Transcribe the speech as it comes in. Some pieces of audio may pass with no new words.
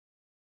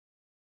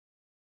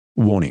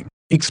Warning: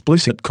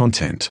 explicit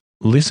content.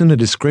 Listener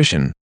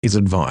discretion is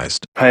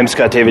advised. Hi, I'm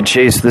Scott David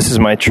Chase. This is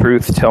My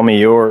Truth, Tell Me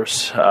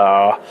Yours.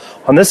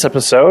 On this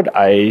episode,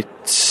 I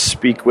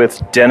speak with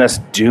Dennis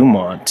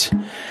Dumont.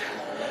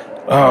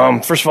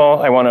 First of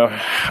all, I want to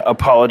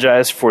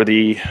apologize for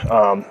the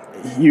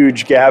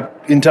huge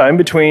gap in time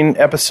between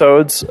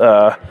episodes.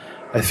 I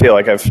feel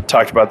like I've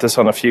talked about this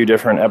on a few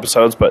different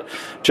episodes, but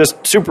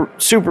just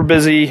super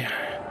busy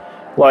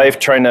life,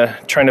 trying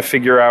to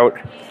figure out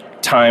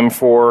time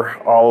for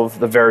all of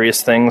the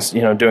various things,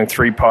 doing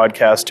 3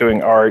 podcasts,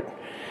 doing art,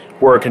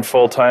 working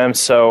full time.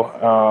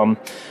 So,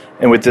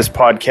 and with this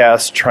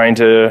podcast, trying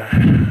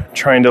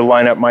to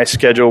line up my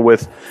schedule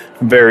with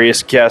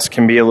various guests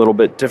can be a little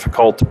bit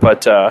difficult.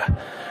 But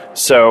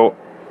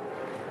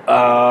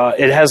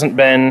it hasn't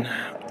been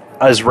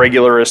as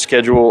regular a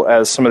schedule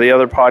as some of the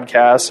other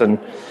podcasts, and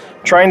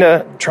trying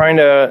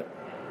to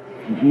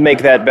make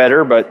that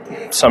better,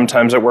 but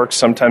sometimes it works,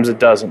 sometimes it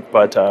doesn't.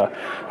 But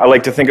I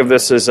like to think of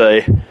this as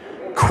a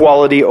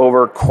quality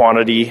over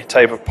quantity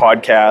type of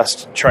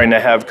podcast, trying to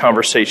have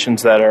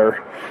conversations that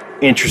are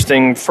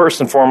interesting,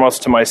 first and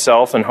foremost to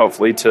myself, and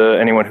hopefully to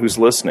anyone who's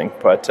listening.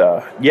 But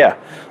yeah,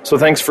 so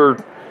thanks for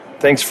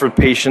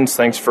patience,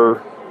 thanks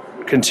for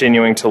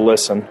continuing to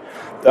listen.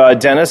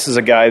 Dennis is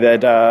a guy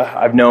that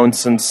I've known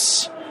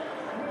since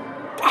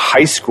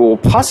high school,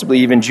 possibly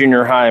even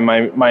junior high.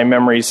 My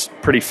memory's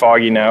pretty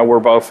foggy now.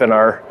 We're both in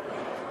our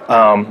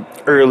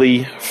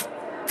early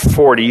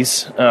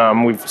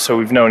 40s.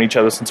 We've known each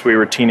other since we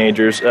were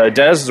teenagers.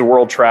 Dennis is a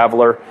world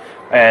traveler,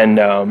 and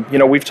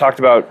we've talked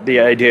about the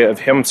idea of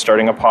him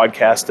starting a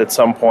podcast at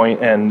some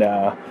point, and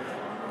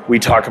we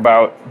talk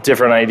about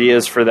different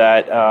ideas for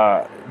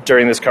that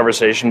during this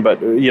conversation.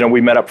 But we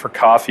met up for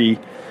coffee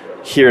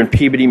here in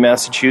Peabody,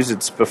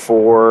 Massachusetts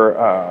before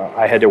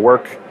I had to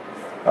work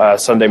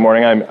Sunday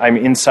morning. I'm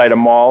inside a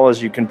mall,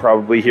 as you can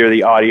probably hear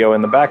the audio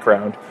in the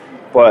background.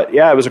 But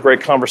yeah, it was a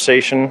great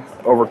conversation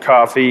over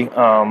coffee. He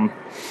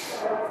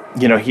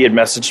had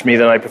messaged me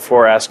the night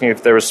before asking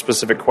if there were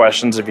specific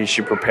questions, if he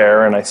should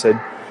prepare, and I said,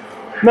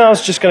 no,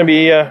 it's just going to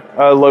be a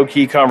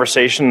low-key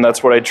conversation.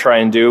 That's what I try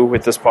and do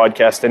with this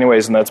podcast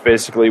anyways, and that's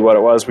basically what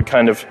it was. We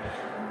kind of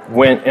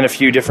went in a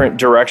few different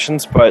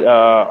directions, but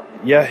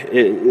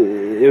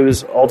it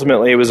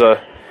was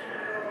a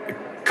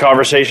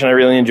conversation I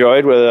really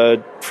enjoyed with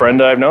a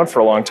friend I've known for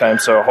a long time,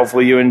 so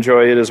hopefully you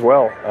enjoy it as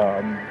well.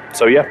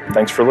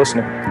 Thanks for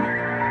listening.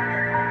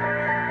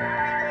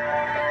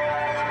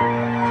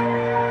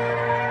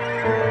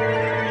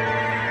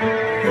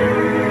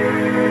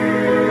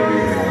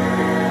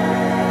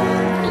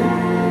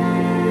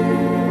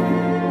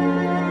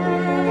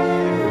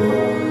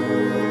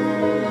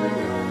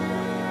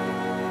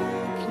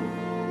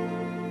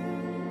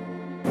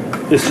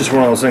 This is just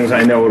one of those things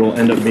I know it'll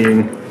end up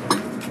being,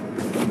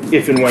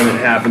 if and when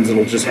it happens,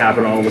 it'll just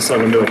happen all of a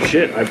sudden. Be like,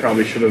 shit, I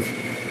probably should have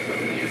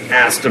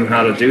asked him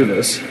how to do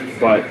this.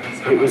 But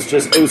it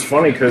was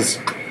funny because,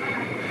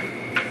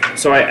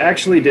 so I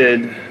actually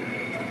did,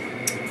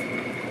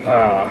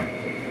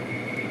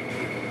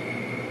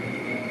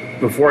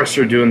 before I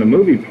started doing the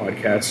movie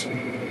podcast,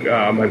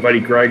 my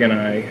buddy Greg and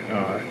I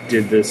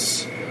did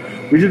this.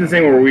 We did the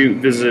thing where we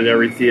visited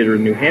every theater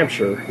in New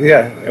Hampshire.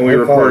 Yeah. And we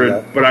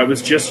recorded, but I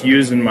was just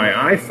using my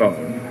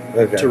iPhone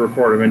to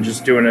record them and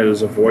just doing it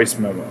as a voice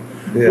memo.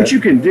 Yeah. Which you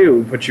can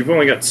do, but you've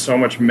only got so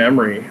much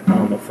memory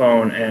on the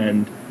phone.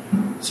 And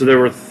so there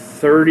were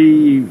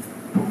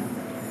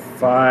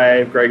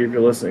 35, Greg, if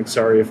you're listening,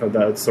 sorry if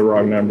that's the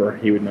wrong number.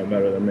 He would know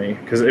better than me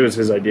because it was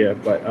his idea.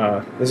 But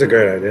it was a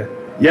great idea.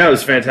 Yeah, it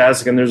was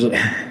fantastic. And there's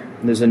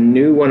a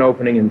new one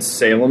opening in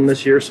Salem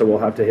this year, so we'll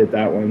have to hit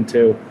that one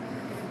too.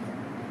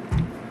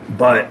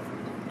 But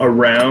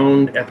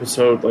around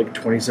episode like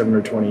 27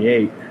 or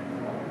 28,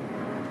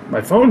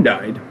 my phone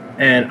died,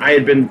 and I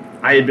had been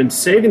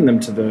saving them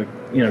to the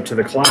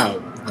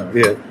cloud.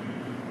 Yeah.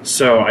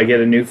 So I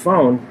get a new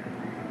phone,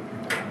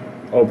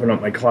 open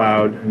up my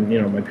cloud, and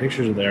my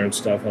pictures are there and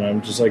stuff, and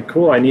I'm just like,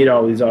 cool, I need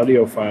all these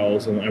audio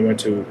files. And I went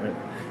to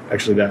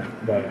actually the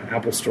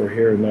Apple store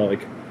here, and they're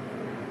like,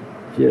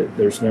 yeah,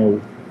 there's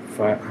no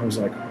file. I was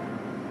like,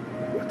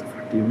 what the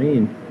fuck do you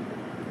mean?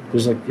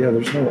 There's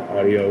no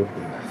audio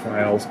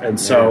files. And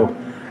so,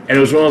 and it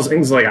was one of those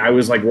things, like, I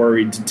was like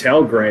worried to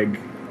tell Greg,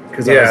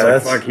 because I was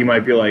like, fuck, he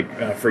might be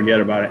like,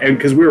 forget about it. And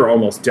because we were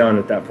almost done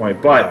at that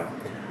point. But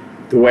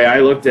the way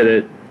I looked at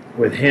it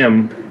with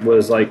him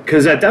was like,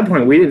 because at that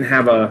point we didn't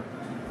have a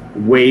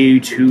way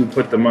to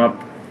put them up.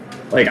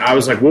 Like, I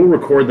was like, we'll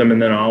record them and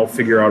then I'll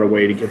figure out a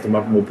way to get them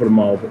up and we'll put them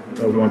all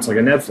at once, like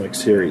a Netflix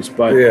series.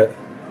 But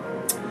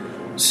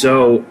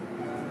so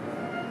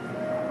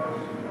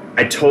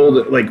I told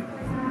it, like,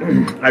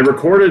 I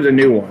recorded a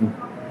new one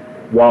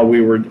while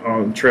we were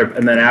on the trip,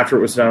 and then after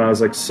it was done, I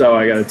was like, so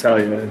I got to tell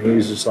you. And he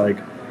was just like,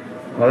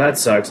 oh, that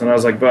sucks. And I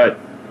was like, but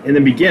in the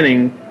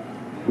beginning,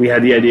 we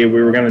had the idea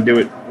we were going to do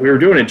it. We were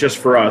doing it just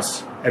for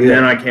us, and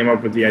then I came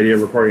up with the idea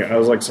of recording it. I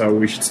was like, so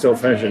we should still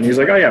finish it. And he's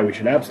like, oh, yeah, we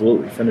should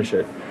absolutely finish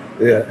it.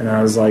 Yeah. And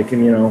I was like,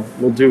 and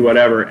we'll do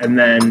whatever. And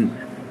then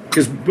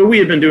but we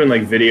had been doing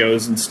like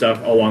videos and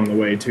stuff along the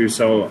way too.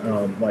 So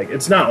like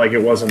it's not like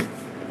it wasn't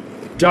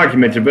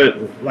documented,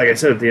 but like I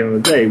said, at the end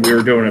of the day, we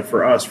were doing it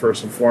for us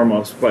first and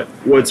foremost. But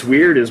what's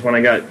weird is when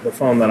I got the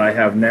phone that I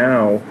have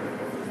now,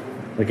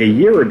 like a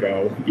year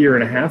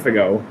and a half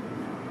ago,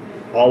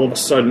 all of a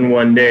sudden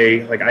one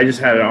day, like I just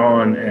had it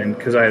on, and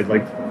because I had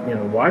like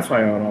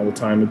Wi-Fi on all the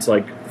time, it's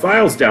like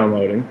files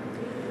downloading,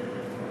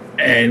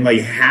 and like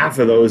half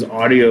of those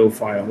audio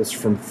files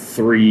from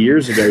 3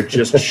 years ago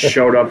just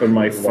showed up in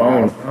my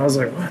phone. Wow. I was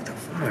like, what the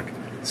fuck?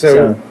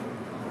 So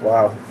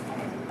wow.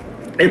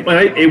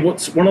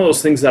 It's one of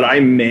those things that I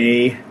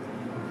may,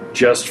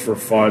 just for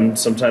fun,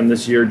 sometime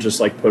this year, just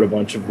like put a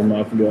bunch of them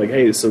up and be like,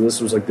 hey, so this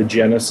was like the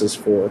genesis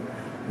for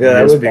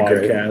this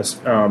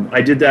podcast.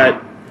 I did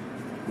that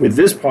with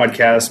this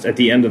podcast at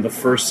the end of the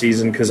first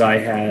season because I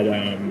had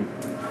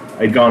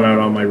I'd gone out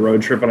on my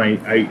road trip, and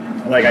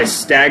I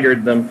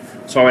staggered them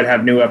so I would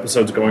have new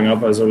episodes going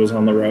up as I was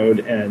on the road.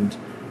 And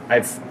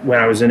when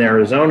I was in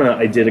Arizona,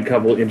 I did a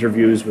couple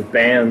interviews with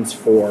bands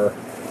for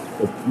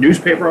the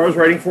newspaper I was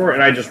writing for,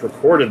 and I just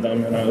recorded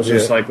them, and I was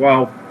just like,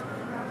 well,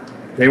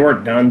 they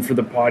weren't done for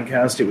the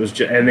podcast. It was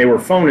and they were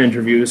phone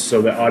interviews,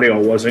 so the audio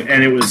wasn't,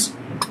 and it was,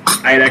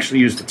 I had actually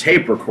used a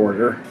tape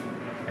recorder,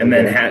 and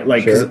then had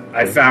cause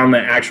I found the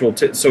actual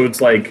so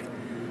it's like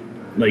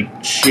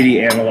shitty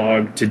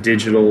analog to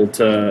digital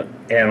to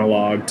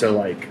analog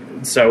to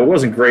so it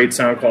wasn't great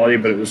sound quality,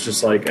 but it was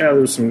just like, there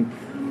was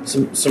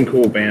some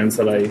cool bands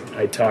that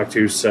I talked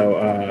to, so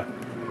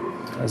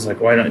I was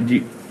like, why not?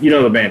 You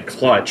know the band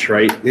Clutch,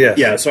 right? Yes.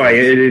 Yeah, so I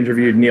had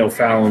interviewed Neil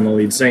Fallon, the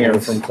lead singer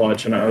from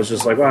Clutch, and I was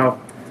just like, wow,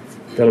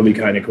 that'll be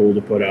kind of cool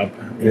to put up,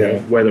 you know,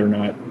 whether or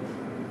not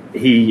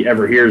he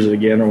ever hears it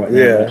again or whatnot.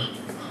 Yeah.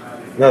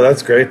 No,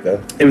 that's great,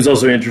 though. It was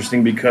also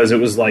interesting because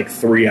it was like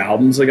 3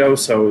 albums ago,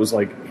 so it was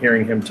like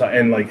hearing him talk,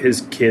 and like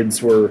his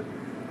kids were,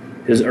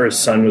 his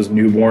son was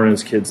newborn, and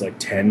his kid's like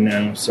 10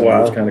 now, so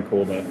it was kind of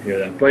cool to hear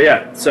that. But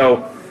yeah,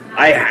 so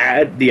I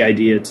had the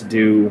idea to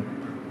do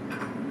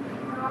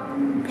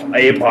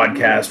a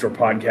podcast or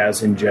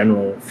podcasts in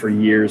general for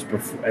years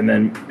before, and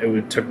then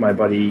it took my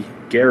buddy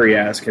Gary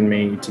asking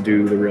me to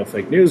do the Real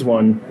Fake News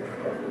one,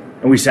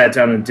 and we sat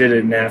down and did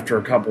it. And after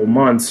a couple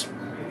months,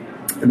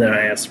 and then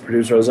I asked the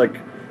producer, I was like,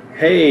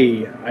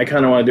 hey, I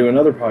kind of want to do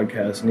another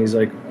podcast. And he's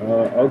like,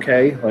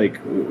 okay,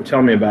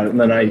 tell me about it. And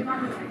then I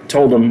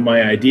told him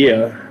my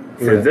idea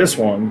for this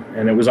one,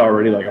 and it was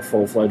already like a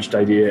full-fledged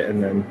idea,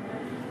 and then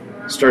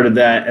started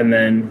that. And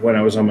then when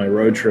I was on my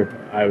road trip,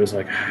 I was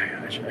like,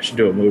 I should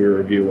do a movie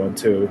review one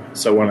too.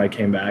 So when I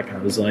came back, I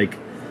was like,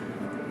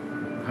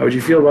 how would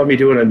you feel about me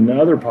doing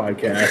another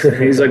podcast?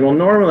 And he's like, well,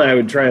 normally I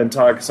would try and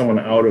talk someone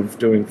out of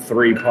doing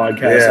 3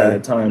 podcasts at a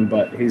time,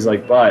 but he's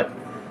like, but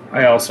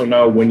I also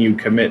know when you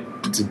commit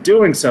to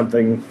doing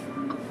something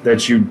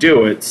that you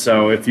do it.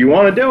 So if you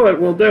want to do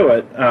it, we'll do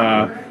it.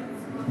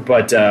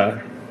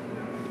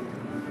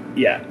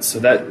 Yeah, so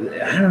that,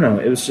 I don't know,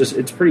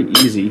 it's pretty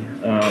easy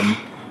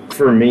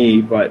for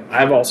me, but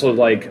I've also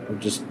I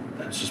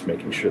was just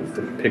making sure that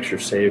the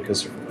pictures save,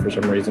 because for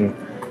some reason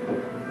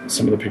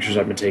some of the pictures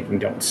I've been taking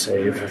don't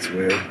save. That's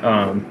weird.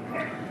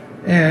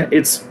 Yeah,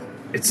 it's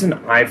an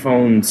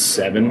iPhone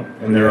 7,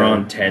 and they're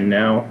on 10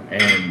 now,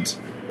 and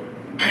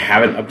I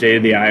haven't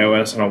updated the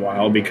iOS in a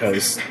while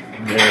because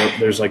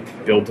there's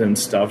built-in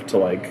stuff to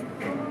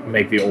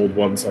make the old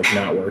ones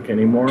not work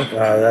anymore.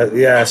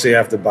 So you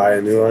have to buy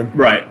a new one.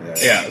 Right.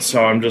 Yeah.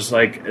 So I'm just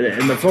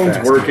and the phone's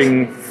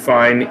working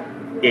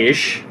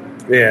fine-ish.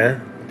 Yeah.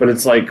 But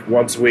it's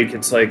once a week,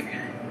 it's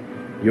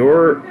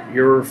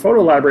your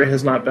photo library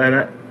has not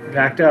been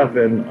backed up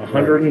in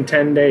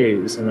 110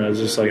 days. And I was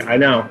just I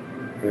know.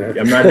 Yeah.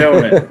 I'm not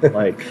doing it.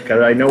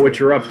 Because I know what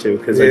you're up to,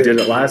 because I did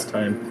it last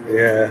time.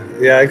 Yeah.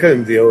 Yeah, I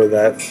couldn't deal with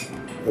that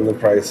and the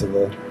price of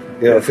the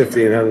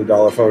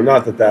 $1,500 phone.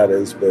 Not that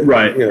is, but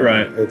right.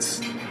 It's.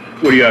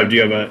 What do you have? Do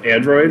you have an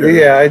Android? Or?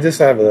 Yeah, I just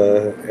have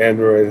an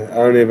Android. I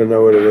don't even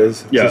know what it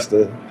is.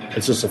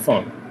 It's just a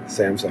phone.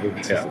 Samsung.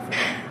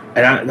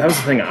 And that was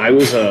the thing. I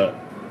was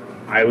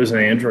an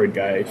Android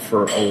guy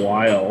for a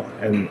while,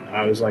 and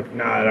I was like,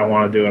 nah, I don't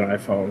want to do an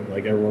iPhone.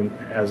 Everyone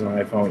has an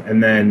iPhone.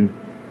 And then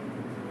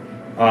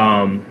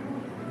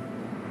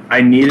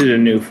I needed a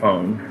new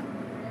phone.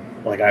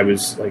 I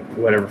was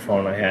whatever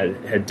phone I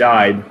had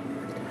died.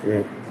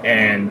 Yeah.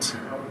 And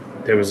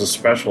there was a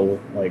special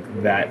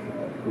that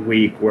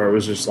week where it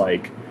was just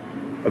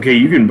okay,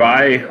 you can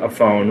buy a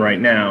phone right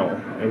now.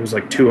 It was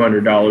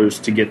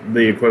 $200 to get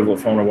the equivalent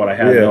phone of what I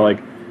had. Yeah. They're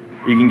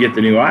you can get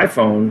the new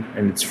iPhone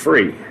and it's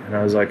free. And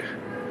I was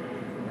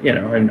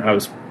and I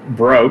was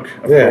broke,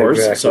 of course.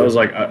 Exactly. So I was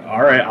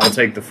all right, I'll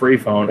take the free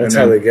phone. That's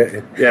how they get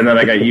you. Yeah, and then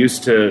I got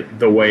used to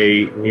the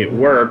way it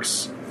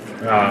works.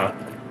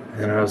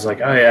 And I was oh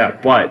yeah,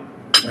 but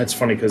that's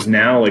funny because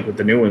now, with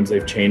the new ones,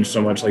 they've changed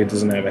so much. It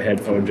doesn't have a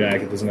headphone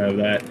jack. It doesn't have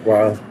that.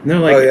 Wow. And they're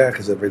oh yeah,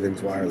 because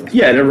everything's wireless.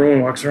 Yeah, and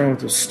everyone walks around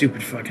with those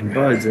stupid fucking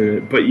buds.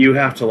 But you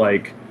have to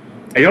I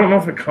don't know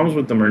if it comes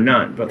with them or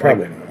not. But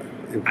probably not.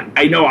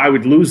 I know I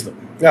would lose them.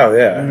 Oh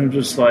yeah. And I'm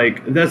just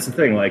that's the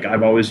thing.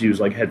 I've always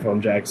used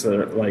headphone jacks that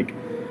are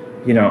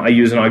I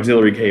use an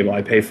auxiliary cable.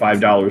 I pay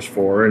 $5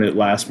 for, and it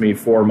lasts me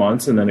 4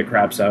 months, and then it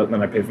craps out, and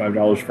then I pay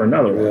 $5 for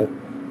another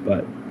one.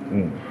 But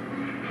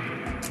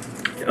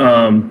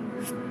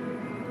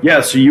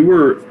so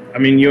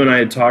you and I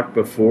had talked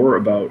before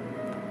about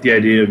the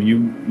idea of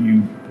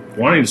you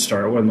wanting to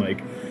start one.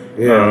 Like,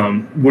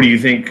 what do you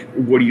think?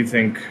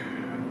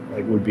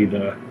 Like, would be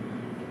the,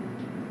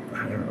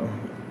 I don't know.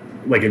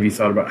 Like, have you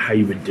thought about how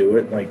you would do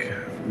it? Like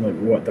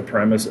what the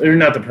premise, or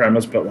not the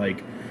premise, but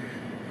like,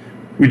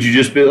 would you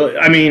just be?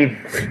 I mean,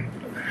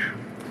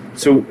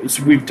 so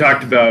we've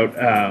talked about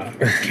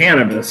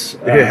cannabis.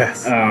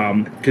 Yes.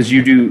 Because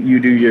you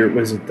do your,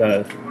 was it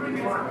the,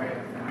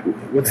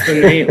 what's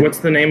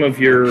the name of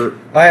your?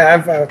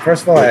 I've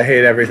first of all, I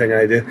hate everything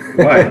I do.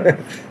 Why?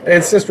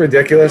 It's just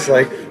ridiculous.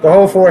 Like the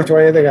whole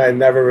 420 thing, I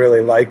never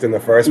really liked in the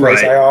first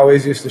place. Right. I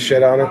always used to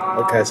shit on it.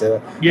 What can I say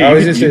that? Yeah, I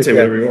always you can say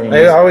whatever you want.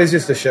 I always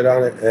used to shit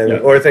on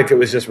it, or think it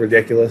was just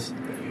ridiculous.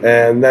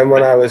 And then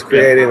when I was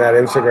creating that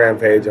Instagram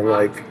page, I'm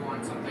like,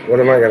 what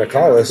am I going to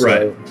call this?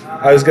 Right. So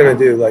I was going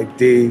to do like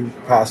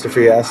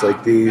D'(S),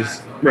 like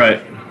D's.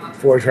 Right.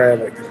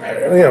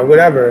 420,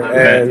 whatever.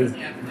 And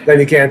then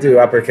you can't do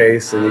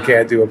uppercase and you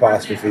can't do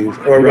apostrophes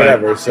or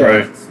whatever.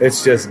 So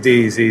it's just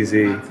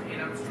DZZ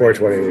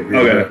 420.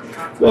 Okay.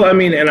 Well, I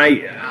mean, and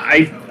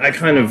I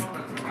kind of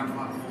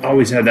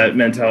always had that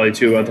mentality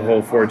too about the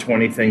whole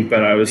 420 thing,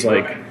 but I was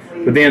like,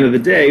 at the end of the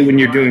day, when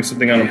you're doing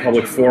something on a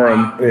public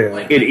forum,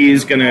 it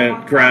is going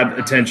to grab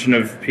attention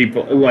of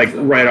people, like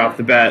right off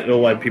the bat.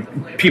 It'll let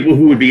people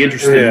who would be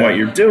interested in what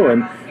you're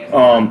doing.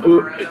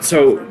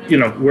 So,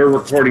 we're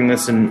recording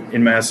this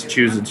in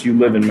Massachusetts. You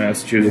live in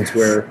Massachusetts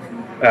where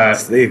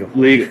it's legal.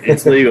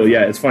 It's legal,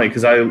 yeah. It's funny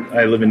because I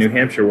live in New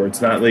Hampshire where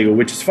it's not legal,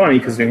 which is funny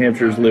because New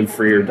Hampshire's live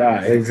free or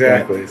die.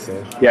 Exactly. Right?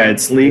 So. Yeah,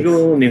 it's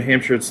legal in New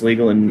Hampshire. It's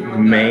legal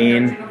in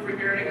Maine.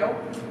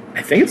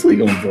 I think it's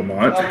legal in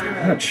Vermont.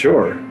 I'm not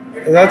sure.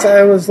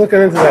 I was looking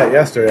into that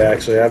yesterday,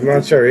 actually. I'm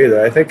not sure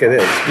either. I think it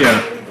is.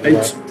 Yeah.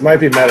 It might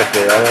be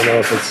medical. I don't know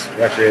if it's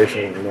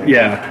recreational or not.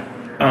 Yeah.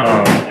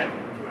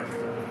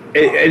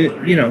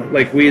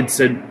 Like we had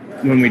said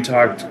when we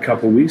talked a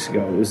couple weeks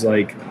ago, it was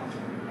like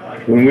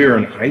when we were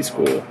in high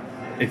school,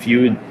 if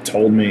you had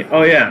told me,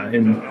 oh yeah,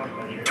 in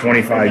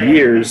 25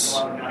 years,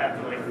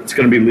 it's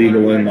going to be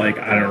legal in like,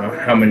 I don't know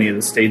how many of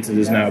the states it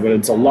is now, but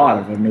it's a lot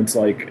of them. It's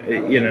like,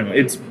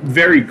 it's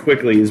very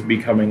quickly is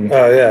becoming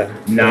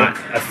not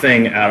a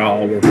thing at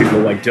all where people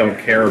like don't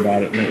care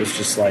about it. And it was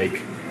just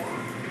like,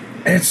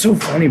 and it's so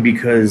funny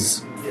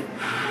because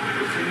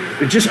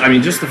just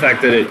the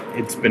fact that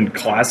it's been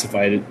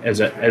classified as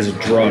a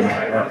drug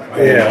our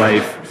whole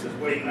life,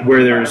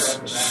 where there's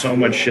so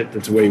much shit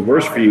that's way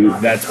worse for you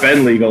that's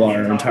been legal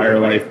our entire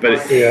life,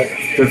 but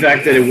the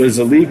fact that it was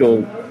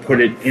illegal put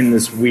it in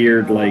this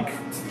weird like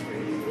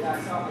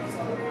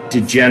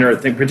degenerate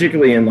thing,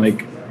 particularly in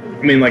like,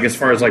 I mean, like as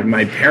far as like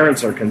my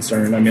parents are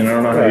concerned. I mean, I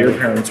don't know how your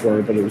parents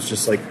were, but it was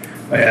just like,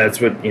 oh yeah,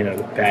 that's what the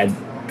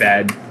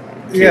bad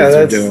kids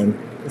are doing.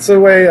 It's the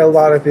way a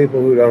lot of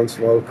people who don't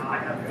smoke.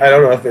 I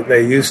don't know if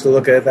they used to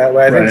look at it that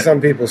way. I think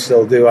some people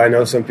still do. I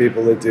know some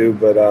people that do,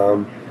 but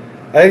I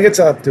think it's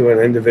up to an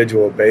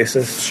individual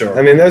basis. Sure.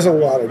 I mean, there's a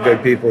lot of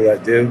good people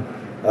that do.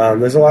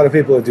 There's a lot of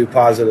people that do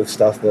positive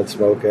stuff that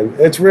smoke, and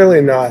it's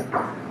really not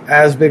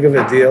as big of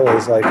a deal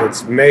as like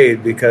it's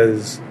made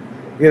because,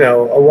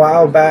 a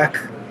while back,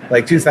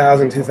 like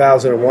 2000,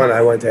 2001,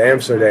 I went to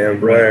Amsterdam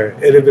where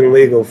it had been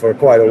legal for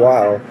quite a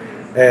while,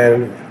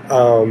 and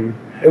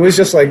it was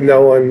just like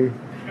no one.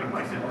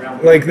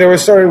 Like, there were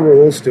certain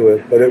rules to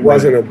it, but it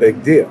wasn't a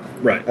big deal.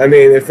 Right. I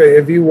mean,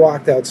 if you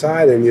walked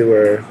outside and you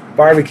were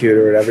barbecued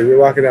or whatever, you're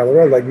walking down the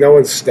road, like, no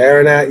one's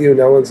staring at you,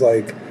 no one's,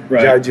 like,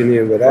 judging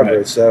you, whatever.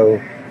 Right.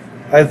 So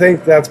I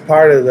think that's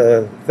part of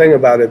the thing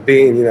about it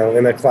being,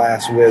 in a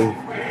class with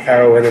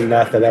heroin and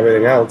meth and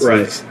everything else. Right.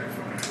 Is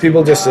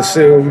people just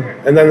assume,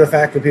 and then the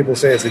fact that people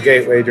say it's a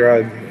gateway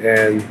drug,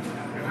 and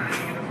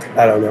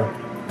I don't know.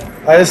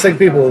 I just think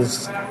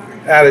people's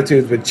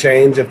attitudes would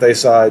change if they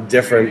saw a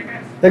different...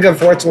 I think,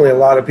 unfortunately, a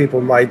lot of people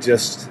might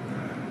just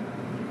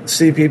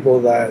see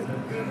people that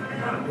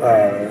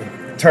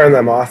turn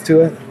them off to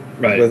it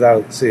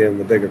without seeing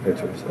the bigger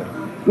picture. So.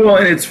 Well,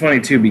 and it's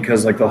funny, too,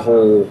 because, like, the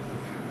whole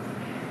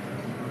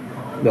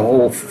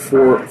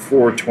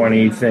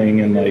 420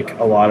 thing and, like,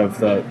 a lot of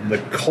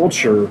the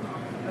culture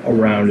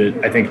around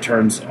it, I think,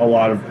 turns a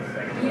lot of,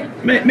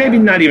 maybe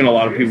not even a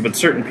lot of people, but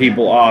certain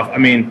people off. I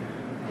mean,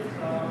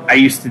 I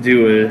used to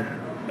do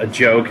a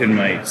joke in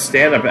my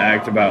stand-up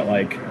act about,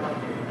 like,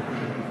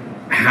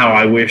 how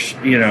I wish,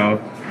 I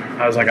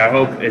was like, I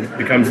hope it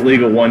becomes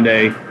legal one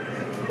day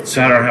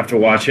so I don't have to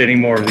watch any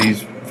more of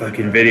these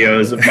fucking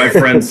videos of my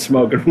friends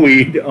smoking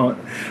weed. I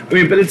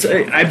mean, but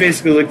I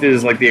basically looked at it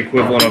as like the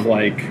equivalent of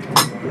like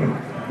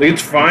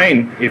it's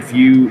fine if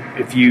you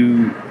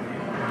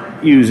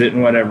use it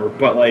and whatever,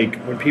 but like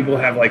when people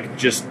have like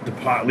just the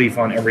pot leaf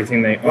on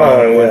everything they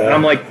own, and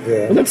I'm like,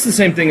 well, that's the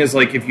same thing as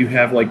like if you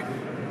have like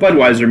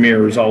Budweiser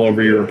mirrors all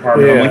over your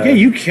apartment. I'm like, yeah,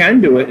 you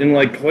can do it, and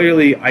like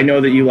clearly I know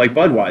that you like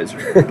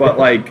Budweiser, but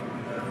like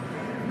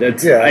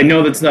that's I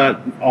know that's not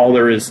all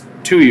there is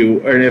to you,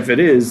 and if it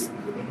is,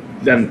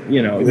 then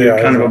you're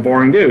kind of a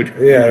boring dude.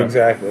 Yeah,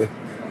 exactly.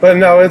 But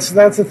no,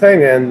 that's the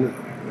thing, and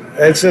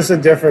it's just a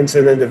difference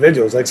in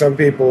individuals. Like some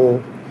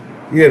people,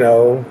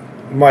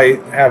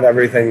 might have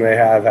everything they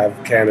have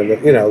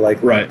cannabis,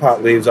 like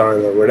pot leaves on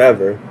it or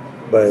whatever.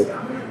 But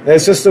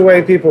it's just the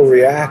way people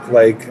react.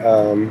 Like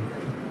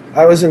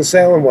I was in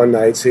Salem one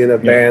night seeing a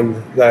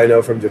band that I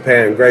know from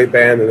Japan, great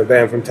band, and a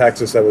band from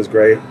Texas that was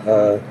great.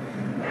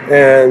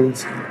 And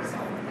it's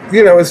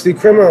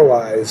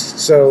decriminalized,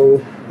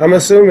 so I'm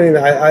assuming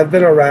I've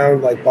been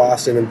around like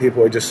Boston and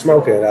people are just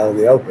smoking it out in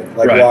the open,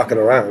 like walking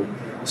around.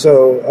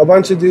 So a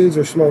bunch of dudes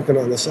are smoking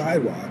on the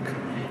sidewalk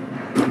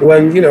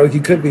when,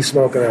 you could be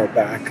smoking out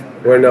back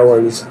where no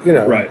one's,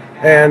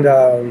 And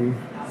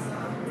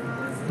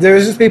there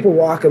was just people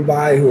walking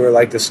by who were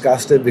like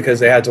disgusted because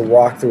they had to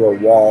walk through a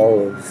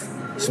wall of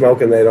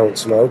smoke and they don't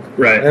smoke.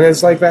 Right. And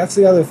it's like, that's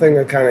the other thing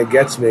that kind of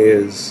gets me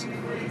is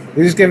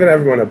you're just giving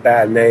everyone a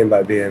bad name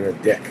by being a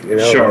dick,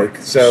 Sure.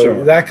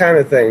 That kind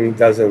of thing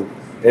doesn't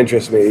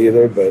interest me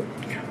either, but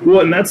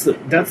and that's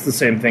the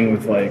same thing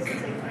with like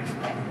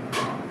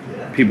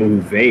people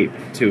who vape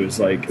too, is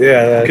like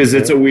because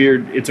it's a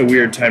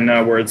weird time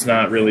now where it's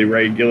not really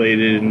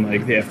regulated and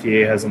like the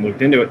FDA hasn't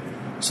looked into it,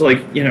 so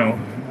like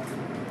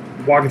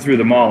walking through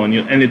the mall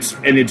and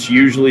it's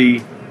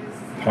usually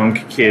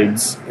punk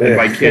kids, and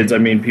by kids I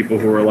mean people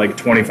who are like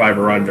 25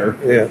 or under,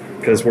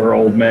 because we're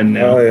old men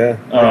now. I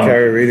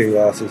carry reading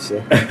glasses,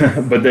 so.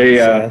 But they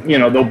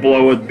they'll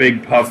blow a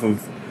big puff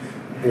of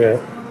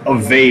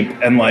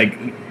vape and like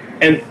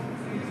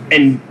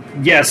and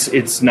yes,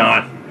 it's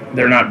not,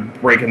 they're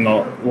not breaking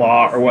the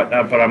law or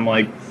whatnot, but I'm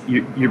like,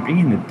 you're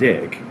being a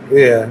dick,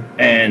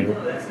 and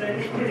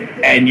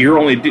you're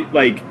only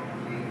like,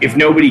 if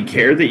nobody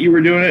cared that you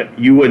were doing it,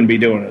 you wouldn't be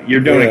doing it.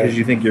 You're doing it because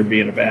you think you're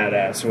being a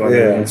badass. So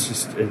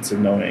it's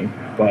annoying,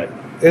 but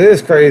it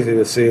is crazy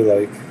to see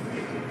like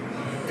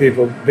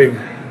people, big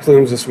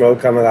plumes of smoke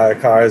coming out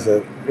of cars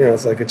that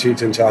it's like a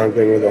Cheech and Chong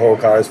thing where the whole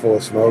car is full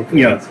of smoke.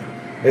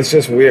 It's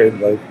just weird,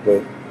 like,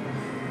 but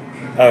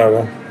I don't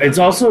know. It's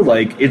also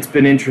like, it's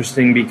been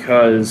interesting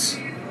because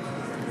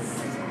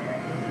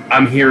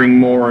I'm hearing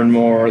more and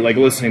more, like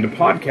listening to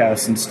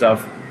podcasts and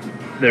stuff,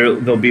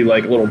 there'll be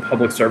like little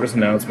public service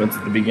announcements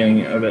at the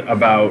beginning of it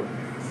about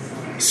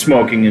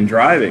smoking and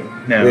driving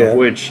now,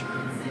 which,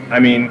 I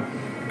mean,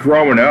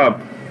 growing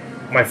up,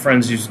 my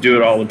friends used to do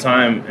it all the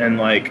time, and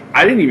like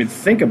I didn't even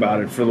think about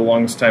it for the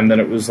longest time that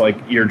it was like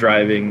you're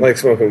driving, like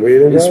smoking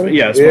weed and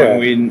driving. Smoking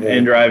weed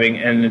and driving,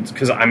 and it's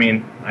because I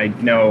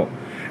know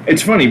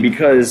it's funny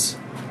because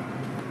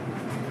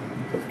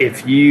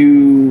if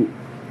you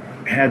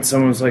had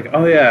someone who's like,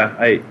 oh yeah,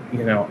 I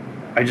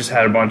just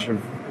had a bunch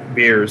of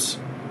beers.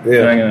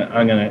 And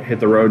I'm gonna hit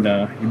the road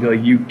now. You'd be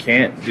like, you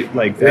can't do,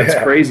 like, that's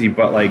crazy,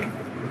 but like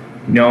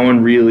no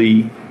one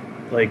really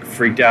like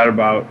freaked out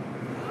about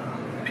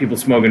people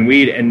smoking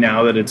weed, and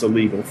now that it's a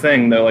legal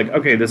thing, they're like,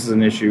 okay, this is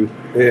an issue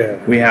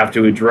we have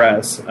to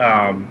address.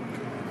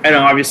 And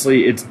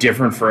obviously it's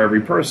different for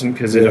every person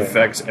because it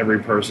affects every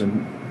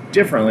person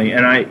differently.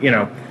 And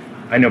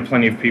I know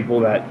plenty of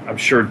people that I'm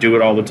sure do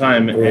it all the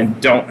time and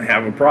don't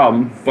have a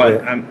problem,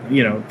 but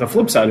the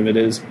flip side of it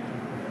is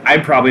I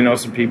probably know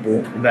some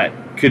people that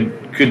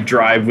could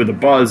drive with a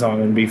buzz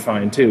on and be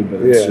fine too,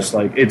 but it's just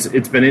like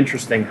it's been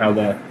interesting how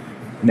the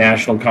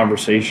national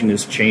conversation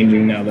is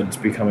changing now that it's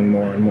becoming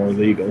more and more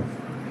legal.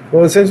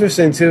 Well, it's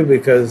interesting too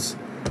because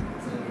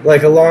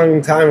like a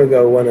long time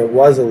ago when it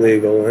was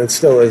illegal, and it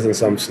still is in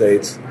some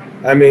states,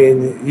 I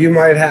mean, you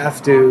might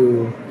have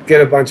to get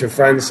a bunch of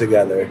friends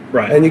together,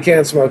 and you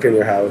can't smoke in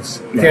your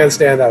house. You can't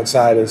stand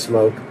outside and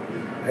smoke.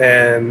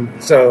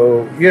 And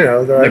so,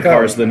 they're like, the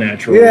car's the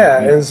natural.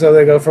 And so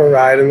they go for a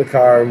ride in the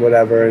car and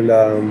whatever. And,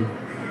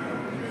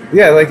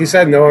 like you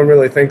said, no one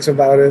really thinks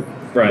about it.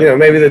 Right.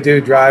 Maybe the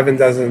dude driving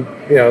doesn't,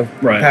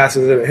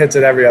 passes it, hits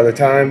it every other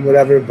time,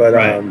 whatever. But,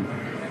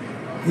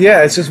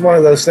 it's just one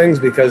of those things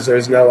because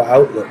there's no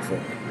outlet for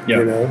it,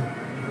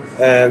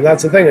 And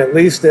that's the thing. At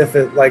least if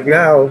it, like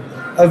now,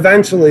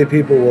 eventually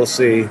people will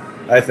see,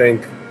 I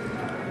think,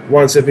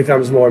 once it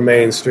becomes more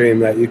mainstream,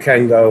 that you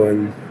can go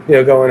and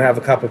go and have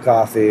a cup of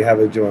coffee, have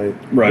a joint,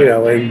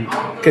 and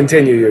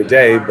continue your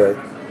day. But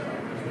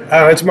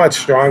it's much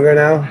stronger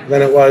now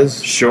than it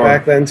was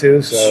back then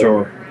too.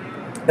 So,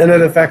 and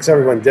it affects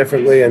everyone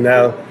differently. And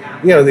now,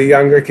 the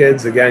younger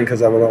kids, again,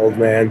 because I'm an old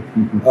man,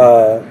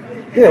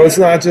 it's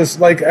not just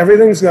like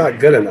everything's not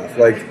good enough.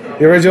 Like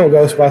the original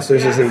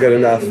Ghostbusters isn't good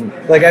enough.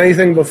 Like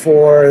anything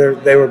before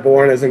they were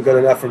born isn't good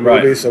enough for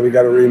movies, so we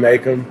got to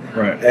remake them.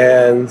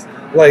 And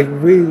like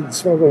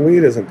smoking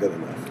weed isn't good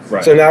enough.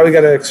 So now we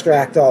got to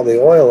extract all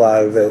the oil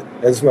out of it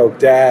and smoke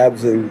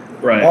dabs and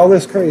all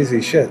this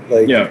crazy shit.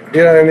 Like, you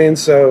know what I mean?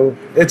 So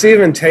it's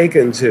even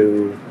taken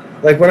to,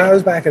 like when I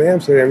was back in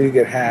Amsterdam, you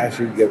get hash,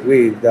 you get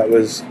weed. That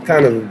was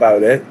kind of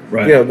about it.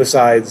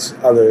 Besides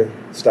other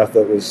stuff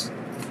that was,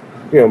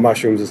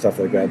 mushrooms and stuff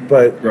like that.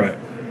 But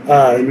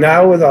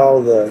now with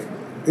all the,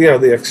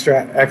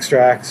 the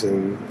extracts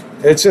and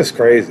it's just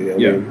crazy. I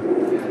mean,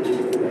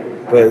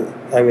 but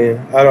I mean,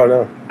 I don't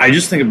know. I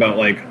just think about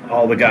like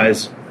all the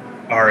guys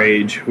our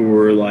age who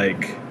were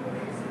like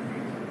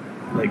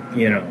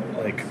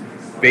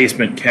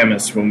basement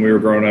chemists when we were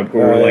growing up, who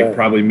were like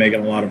probably making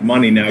a lot of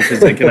money now because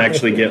they can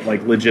actually get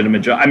like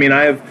legitimate jobs. I mean,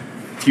 I have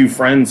a few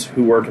friends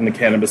who work in the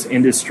cannabis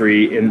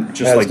industry in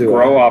just like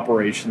grow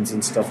operations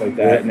and stuff like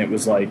that, and it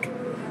was like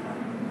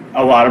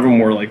a lot of them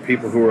were like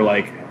people who were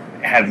like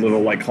had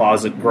little like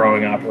closet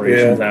growing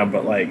operations now,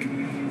 but like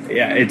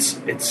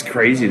it's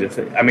crazy to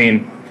think. I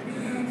mean,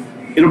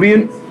 it'll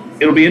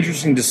be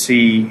interesting to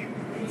see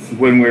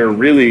when we're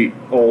really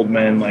old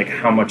men, like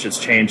how much it's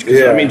changed.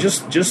 Because I mean,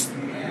 just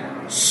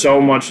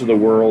so much of the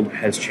world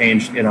has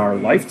changed in our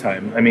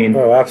lifetime. I mean,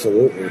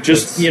 absolutely.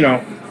 Just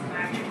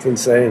it's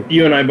insane.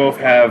 You and I both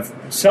have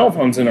cell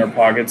phones in our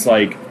pockets.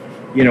 Like,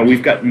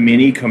 we've got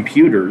mini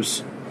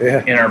computers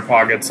in our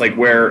pockets. Like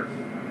where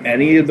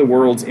any of the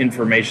world's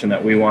information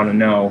that we want to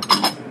know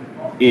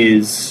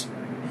is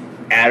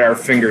at our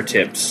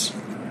fingertips.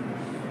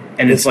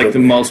 And it's like the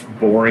most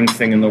boring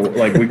thing in the world.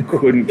 Like we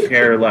couldn't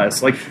care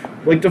less. Like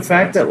the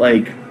fact that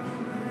like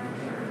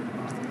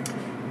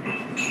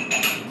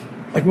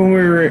when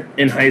we were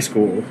in high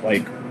school,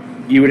 like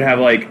you would have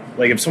like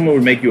if someone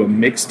would make you a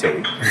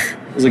mixtape,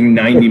 it was like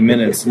 90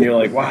 minutes, and you're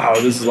like, wow,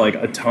 this is like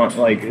a ton.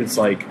 Like it's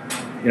like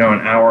an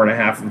hour and a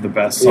half of the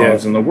best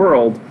songs in the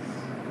world,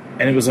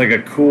 and it was like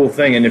a cool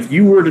thing. And if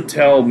you were to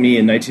tell me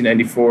in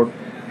 1994,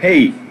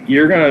 hey,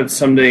 you're gonna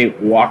someday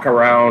walk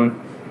around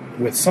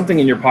with something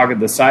in your pocket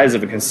the size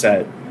of a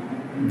cassette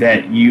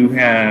that you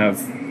have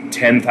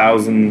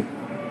 10,000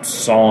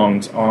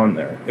 songs on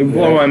there, it would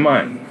blow my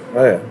mind.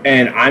 Oh, yeah.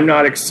 And I'm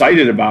not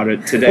excited about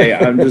it today.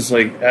 I'm just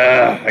like,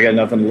 I got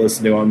nothing to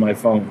listen to on my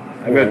phone.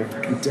 I've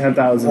got 10,000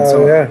 songs.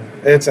 Oh, yeah.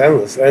 It's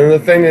endless. And the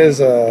thing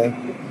is, I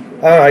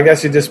don't know, I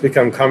guess you just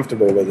become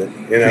comfortable with it.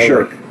 For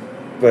sure. Like,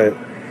 but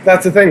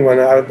that's the thing. When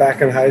I was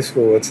back in high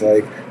school, it's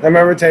like, I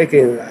remember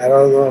taking, I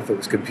don't know if it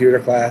was computer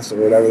class or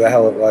whatever the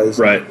hell it was.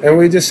 Right. And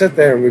we just sit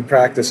there and we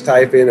practice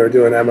typing or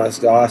doing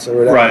MS-DOS or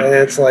whatever. Right. And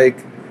it's like,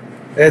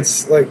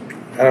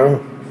 I don't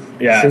know.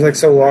 Yeah. It seems like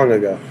so long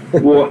ago.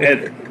 Well,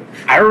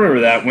 I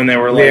remember that when they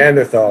were like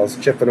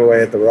Neanderthals chipping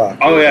away at the rock.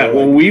 Oh yeah,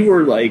 well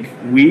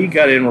we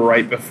got in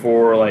right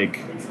before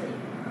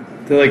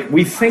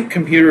we think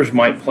computers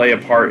might play a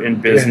part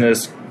in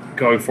business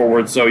going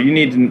forward, so you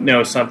need to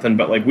know something,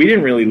 but like we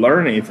didn't really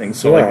learn anything.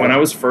 So like when I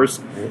was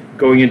first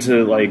going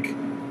into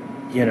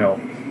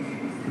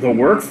the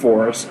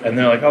workforce, and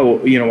they're like, oh,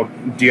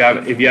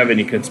 if you have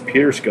any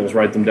computer skills,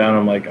 write them down.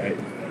 I'm like,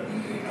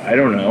 I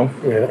don't know.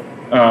 Yeah.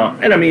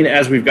 And I mean,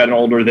 as we've gotten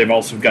older, they've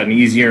also gotten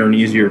easier and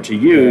easier to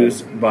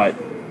use. But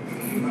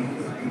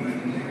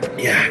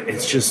yeah,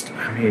 it's just,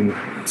 I mean,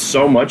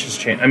 so much has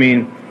changed. I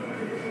mean,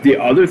 the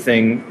other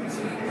thing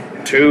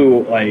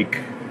too, like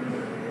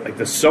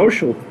the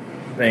social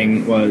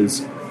thing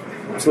was,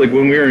 so like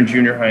when we were in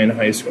junior high and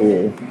high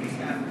school,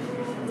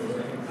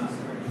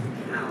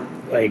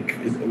 like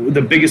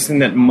the biggest thing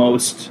that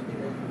most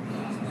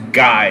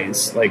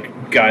guys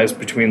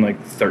between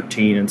like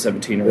 13 and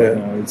 17 or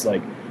whatnot, it's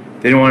like,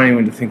 they don't want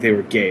anyone to think they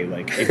were gay.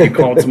 Like, if you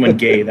called someone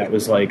gay, that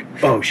was like,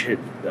 oh shit.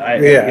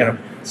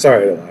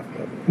 Sorry to laugh.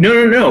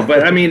 No.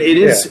 But I mean, it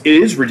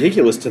is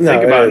ridiculous to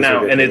think about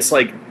now. Ridiculous. And it's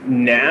like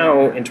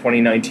now in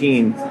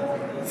 2019,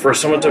 for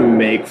someone to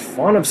make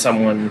fun of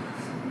someone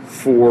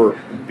for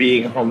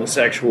being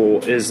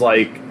homosexual is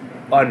like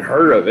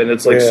unheard of. And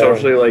it's like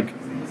socially like,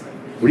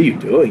 what are you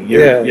doing?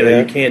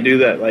 You can't do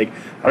that. Like,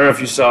 I don't know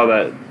if you saw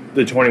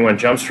the 21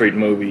 Jump Street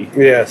movie.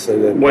 Yes, I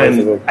did.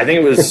 When I think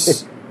it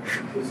was.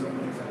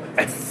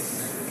 I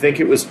think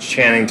it was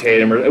Channing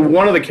Tatum, or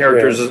one of the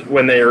characters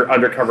when they were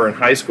undercover in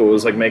high school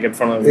was like making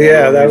fun of him.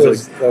 Yeah, that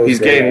was he's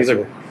gay, and he's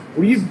like,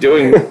 "What are you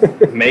doing,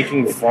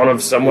 making fun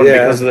of someone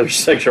because of their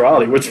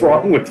sexuality? What's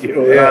wrong with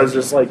you?" And I was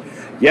just like,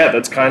 "Yeah,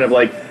 that's kind of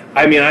like."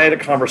 I mean, I had a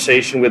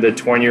conversation with a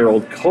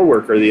 20-year-old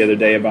coworker the other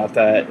day about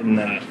that, and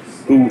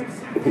who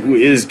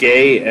is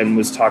gay and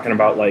was talking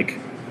about like,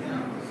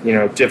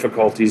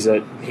 difficulties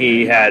that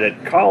he had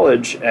at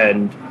college,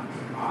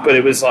 but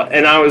it was like,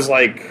 and I was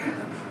like,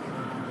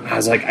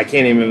 I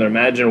can't even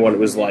imagine what it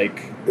was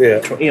like. Yeah.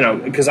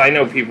 Because I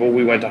know people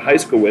we went to high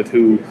school with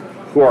who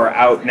are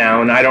out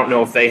now, and I don't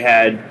know if they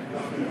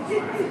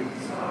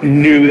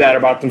knew that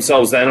about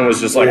themselves then and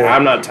was just like,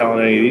 I'm not telling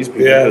any of these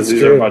people because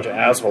these are a bunch of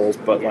assholes.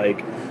 But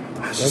like,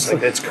 I was just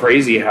like, it's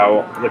crazy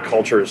how the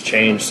culture has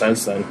changed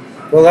since then.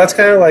 Well, that's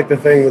kind of like the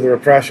thing with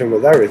repression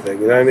with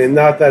everything. I mean,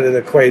 not that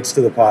it equates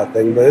to the pot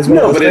thing, but it's one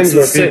of those things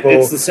where people...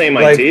 it's the same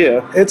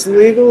idea. It's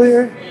legal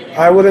here.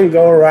 I wouldn't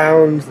go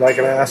around like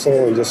an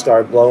asshole and just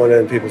start blowing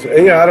in people's...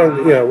 I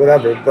don't,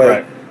 whatever,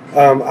 but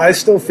I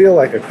still feel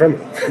like a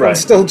criminal. Right. I'm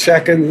still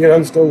checking,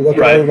 I'm still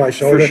looking over my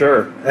shoulder. For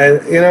sure.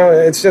 And,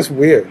 it's just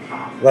weird.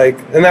 Like,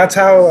 and that's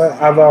how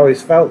I've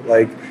always felt,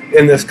 like,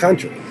 in this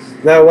country.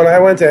 Now, when I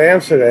went to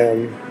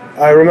Amsterdam,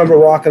 I remember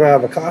walking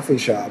out of a coffee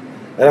shop,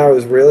 and I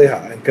was really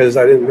high because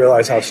I didn't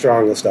realize how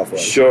strong the stuff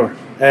was. Sure.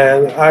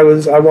 And I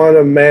wanted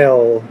to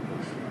mail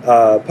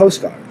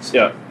postcards.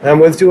 Yeah. And I'm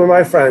with two of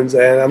my friends,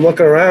 and I'm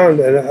looking around,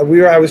 and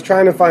I was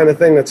trying to find a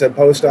thing that said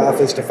post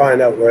office to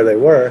find out where they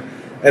were,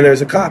 and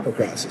there's a cop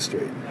across the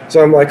street.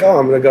 So I'm like, oh,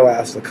 I'm going to go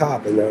ask the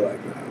cop, and they're like,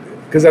 no,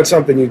 dude, because that's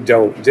something you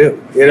don't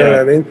do. You know what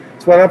I mean?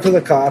 So went up to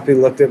the cop, he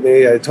looked at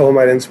me, I told him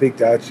I didn't speak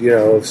Dutch,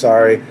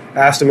 sorry,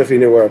 asked him if he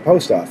knew where a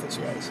post office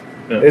was.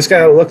 Yeah. He just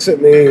kind of looks at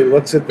me,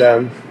 looks at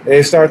them, and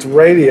he starts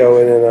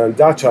radioing in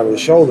Dutch on his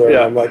shoulder, and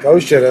I'm like, oh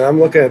shit, and I'm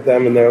looking at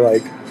them, and they're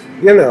like,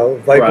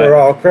 we're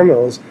all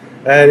criminals.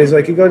 And he's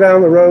like, you go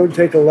down the road,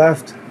 take a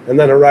left, and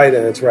then a right,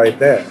 and it's right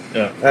there.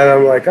 Yeah. And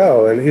I'm like,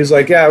 oh. And he's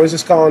like, yeah, I was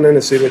just calling in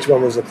to see which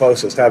one was the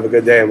closest. Have a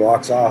good day, and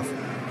walks off.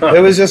 Huh.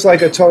 It was just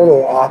like a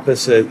total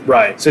opposite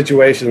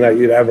situation that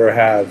you'd ever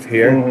have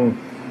here.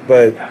 Mm-hmm.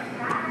 But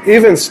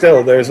even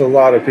still, there's a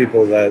lot of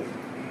people that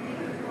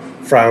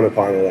frown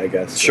upon it, I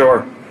guess.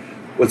 Sure.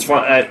 What's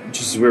fun,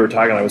 just as we were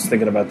talking, I was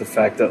thinking about the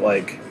fact that,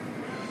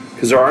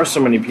 because there are so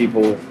many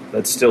people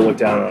that still look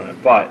down on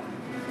it, but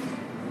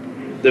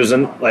there's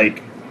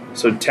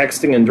so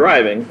texting and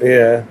driving.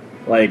 Yeah.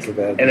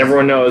 And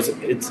everyone knows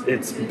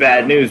it's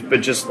bad news,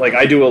 but just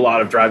I do a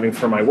lot of driving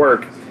for my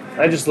work.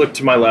 I just look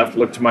to my left,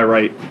 look to my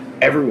right.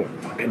 Everyone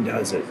fucking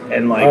does it,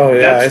 and oh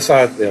yeah, I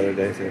saw it the other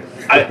day too.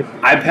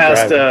 I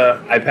passed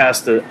a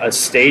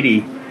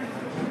Stady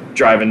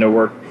driving to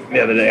work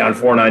the other day on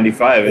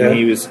 495, and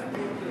he was,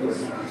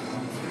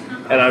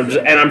 and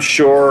I'm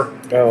sure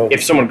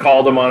if someone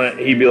called him on it,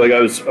 he'd be like,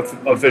 "Oh, it's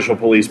official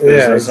police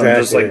business." Yeah,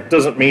 exactly. I'm just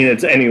doesn't mean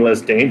it's any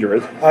less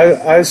dangerous.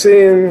 I've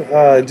seen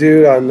a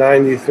dude on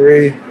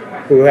 93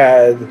 who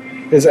had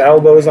his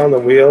elbows on the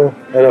wheel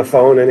and a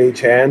phone in each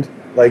hand,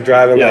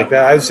 driving like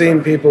that. I've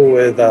seen people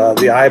with the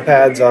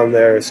iPads on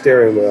their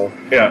steering wheel.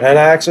 Yeah. And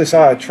I actually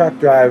saw a truck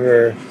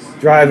driver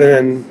driving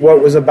in what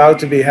was about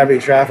to be heavy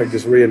traffic,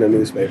 just reading a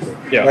newspaper.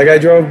 Yeah. I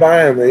drove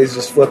by him, and he's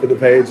just flipping the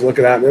page,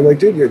 looking at me. I'm like,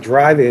 dude, you're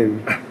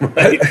driving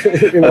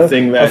a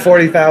thing that a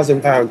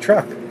 40,000-pound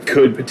truck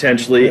could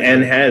potentially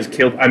and has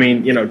killed. I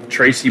mean,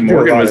 Tracy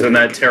Morgan was in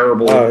that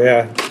terrible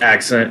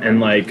accident,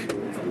 and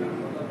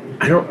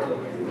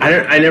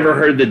I never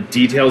heard the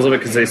details of it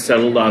because they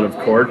settled out of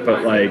court,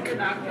 but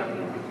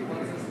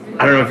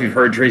I don't know if you've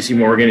heard Tracy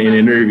Morgan in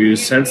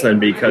interviews since then,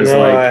 because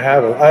I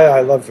haven't. I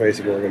love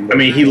Tracy Morgan. I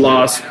mean, he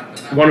lost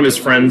one of his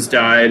friends,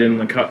 died,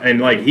 and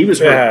he was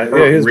hurt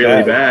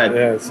really bad.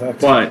 Yeah, it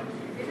sucks. But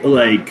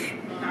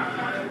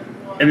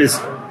and this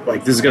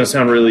is gonna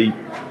sound really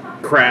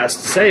crass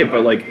to say it,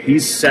 but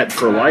he's set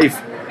for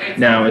life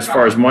now as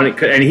far as money,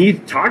 and he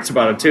talks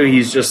about it too.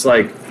 He's just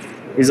yeah,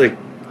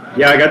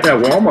 I got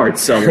that Walmart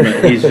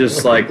settlement. He's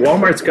just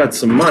Walmart's got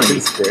some money,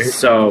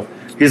 so.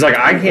 He's like,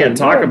 I can't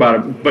talk about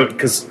it, but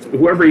because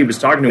whoever he was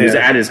talking to was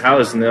at his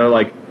house, and they're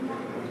like,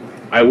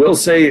 I will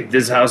say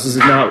this house is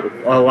not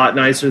a lot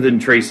nicer than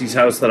Tracy's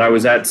house that I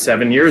was at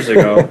 7 years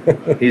ago.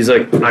 He's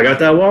like, I got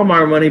that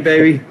Walmart money,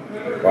 baby.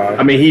 Wow.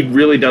 I mean, he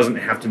really doesn't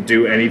have to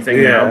do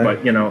anything now, but,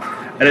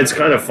 and it's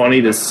kind of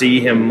funny to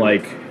see him,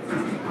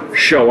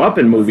 show up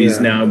in movies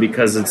now,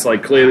 because it's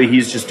clearly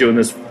he's just doing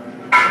this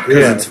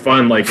because it's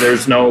fun.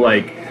 There's no, I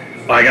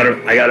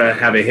gotta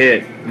have a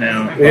hit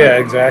now. But, yeah,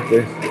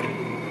 exactly.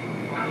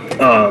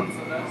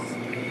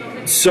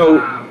 So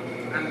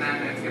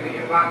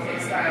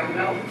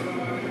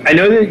I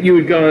know that you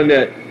had gone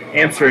to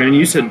Amsterdam, and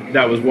you said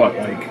that was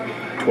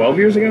 12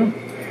 years ago?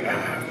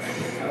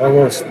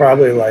 Almost,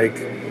 probably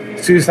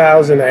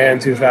 2000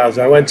 and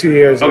 2000. I went 2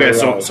 years ago. Okay,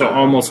 so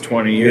almost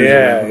 20 years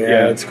ago.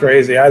 Yeah, it's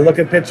crazy. I look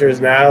at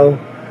pictures now.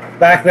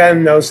 Back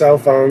then, no cell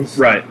phones.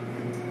 Right.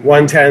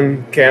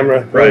 110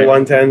 camera, right.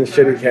 110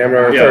 shitty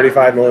camera, or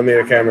 35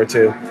 millimeter camera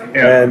too.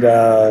 Yeah. And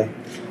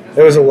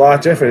it was a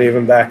lot different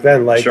even back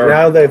then.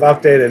 Now they've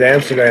updated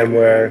Amsterdam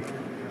where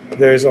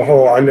there's a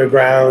whole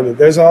underground.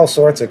 There's all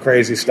sorts of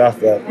crazy stuff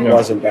that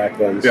wasn't back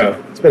then.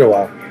 So it's been a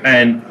while.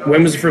 And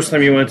when was the first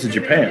time you went to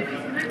Japan?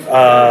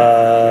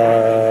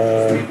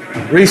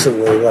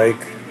 Recently,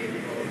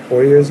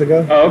 4 years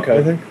ago. Oh, okay.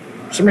 I think.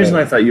 For some reason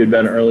I thought you had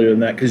been earlier than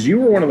that, because you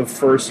were one of the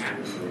first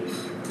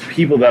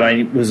people that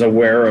I was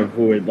aware of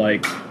who had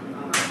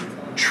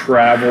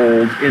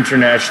traveled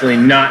internationally,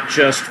 not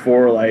just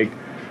for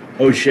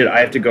oh shit, I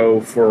have to go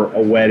for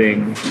a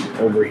wedding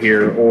over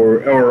here,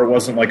 or it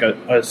wasn't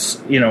a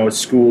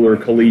school or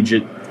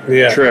collegiate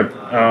trip.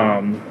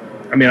 I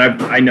mean,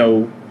 I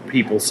know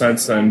people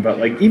since then, but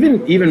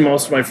even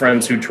most of my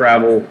friends who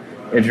travel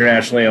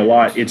internationally a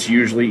lot, it's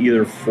usually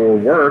either for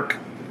work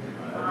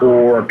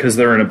or because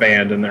they're in a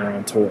band and they're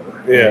on tour.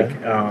 Yeah.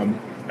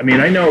 I mean,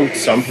 I know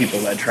some people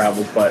that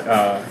travel, but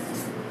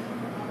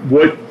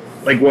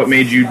what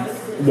made you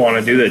want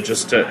to do that?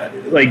 Just to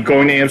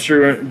going to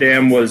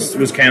Amsterdam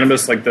was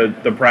cannabis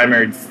the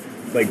primary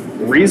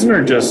reason,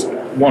 or just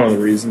one of the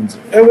reasons?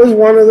 It was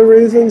one of the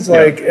reasons.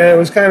 And it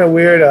was kind of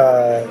weird.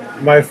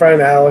 My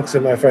friend Alex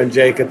and my friend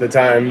Jake at the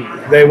time,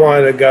 they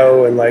wanted to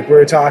go, and we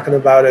were talking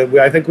about it.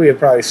 I think we had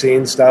probably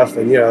seen stuff,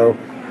 and we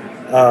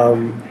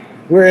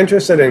were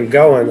interested in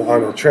going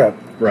on a trip.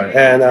 Right.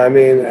 And I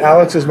mean,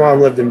 Alex's mom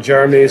lived in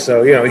Germany,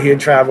 so he had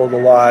traveled a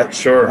lot.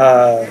 Sure.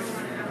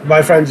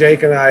 my friend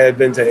Jake and I had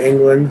been to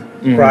England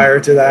Mm-hmm. prior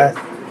to that,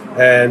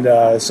 and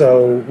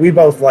so we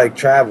both like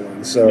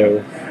traveling.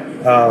 So,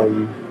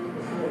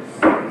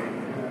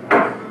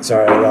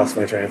 sorry, I lost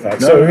my train of thought.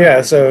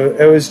 So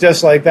it was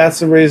just like that's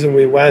the reason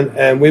we went,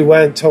 and we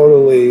went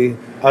totally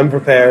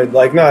unprepared.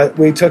 Like,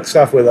 we took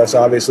stuff with us,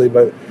 obviously,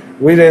 but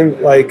we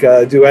didn't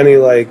do any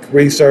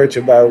research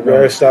about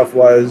where stuff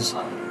was.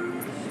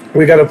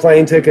 We got a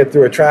plane ticket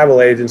through a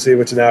travel agency,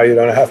 which now you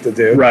don't have to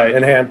do,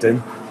 in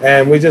Hampton.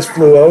 And we just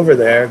flew over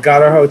there,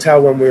 got our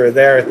hotel when we were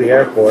there at the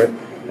airport,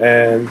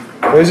 and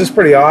it was just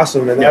pretty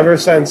awesome. And ever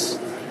since,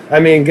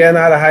 getting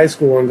out of high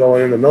school and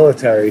going in the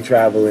military,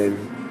 traveling,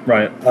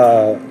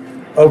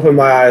 opened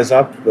my eyes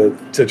up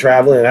to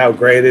traveling and how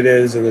great it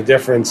is and the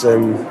difference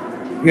in,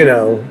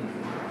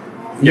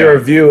 your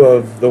view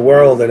of the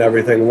world and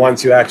everything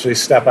once you actually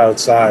step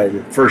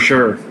outside. For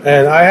sure.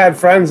 And I had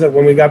friends that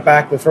when we got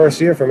back the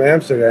first year from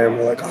Amsterdam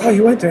were like, oh,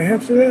 you went to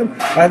Amsterdam?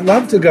 I'd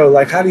love to go.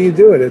 Like, how do you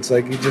do it? It's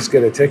like you just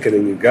get a ticket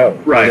and you go.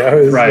 Right,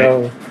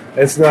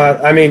 It's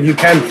not, you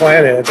can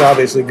plan it. It's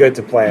obviously good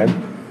to plan.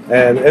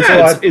 And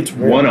it's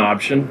one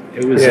option.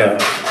 It was,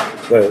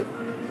 but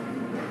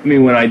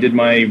when I did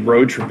my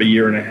road trip a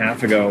year and a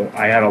half ago,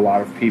 I had a lot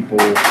of people,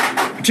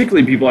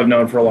 particularly people I've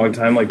known for a long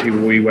time, like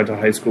people we went to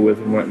high school with,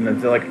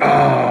 and they're like,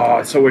 oh,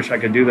 I so wish I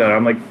could do that.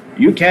 I'm like,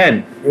 you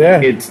can.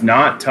 Yeah. It's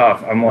not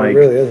tough. I'm like, it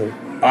really isn't.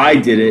 I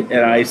did it,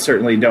 and I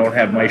certainly don't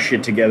have my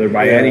shit together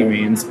by any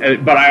means.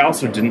 But I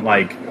also didn't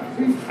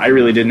I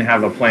really didn't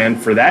have a plan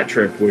for that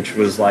trip, which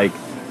was I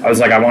was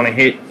like, I want to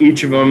hit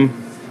each of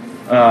them.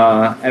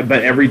 But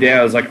every day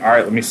I was like, all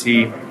right, let me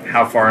see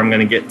how far I'm going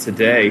to get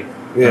today.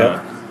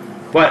 Yeah.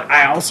 But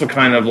I also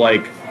kind of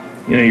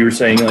you were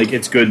saying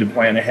it's good to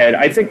plan ahead.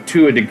 I think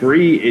to a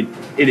degree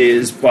it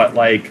is, but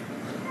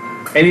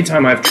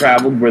anytime I've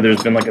traveled where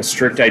there's been a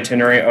strict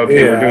itinerary,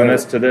 okay, we're doing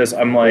this to this,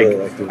 I'm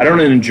really I don't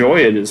enjoy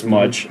it as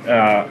much.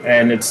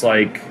 And it's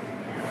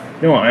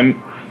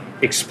I'm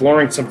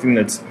exploring something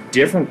that's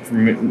different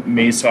from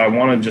me, so I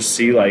want to just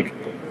see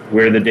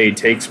where the day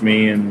takes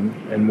me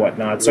and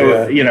whatnot.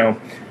 So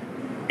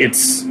it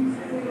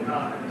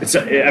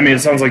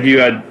sounds like you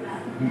had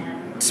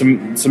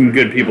some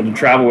good people to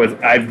travel with.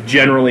 I've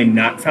generally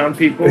not found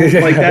people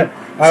like that.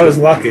 I was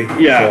lucky.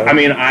 Yeah,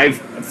 so. I've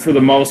for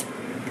the most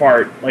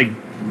part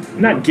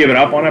not given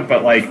up on it,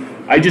 but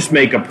I just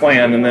make a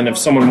plan, and then if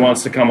someone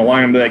wants to come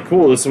along, I'm like,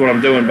 cool, this is what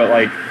I'm doing.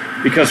 But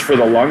because for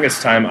the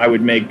longest time I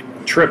would make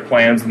trip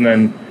plans, and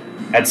then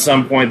at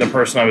some point the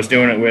person I was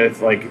doing it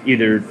with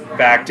either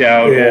backed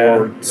out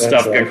or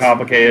stuff got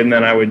complicated, and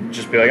then I would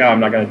just be like, oh, I'm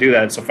not going to do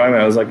that. So finally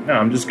I was like, no,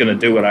 I'm just going to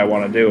do what I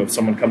want to do. If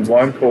someone comes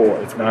along, cool.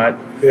 If not,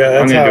 I'm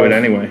going to do it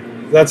anyway.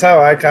 That's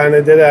how I kind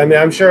of did it.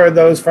 I'm sure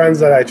those friends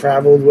that I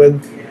traveled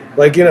with,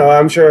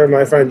 I'm sure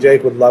my friend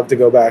Jake would love to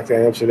go back to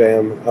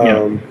Amsterdam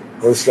and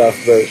stuff,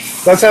 but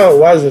that's how it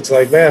was. It's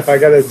like, man, if I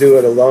got to do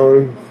it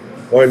alone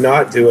or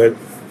not do it,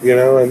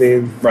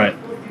 Right.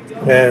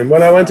 And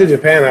when I went to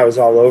Japan, I was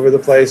all over the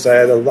place. I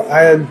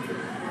had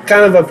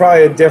kind of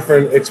probably a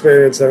different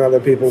experience than other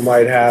people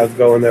might have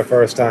going their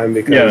first time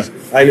because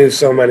I knew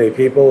so many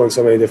people in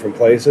so many different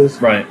places.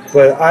 Right.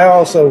 But I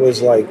also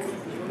was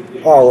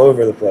all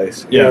over the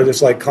place.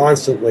 Just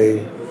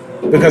constantly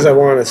because I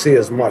wanted to see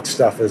as much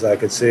stuff as I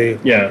could see.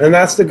 Yeah. And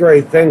that's the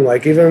great thing.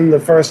 Even the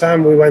first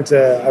time I went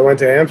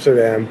to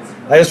Amsterdam,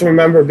 I just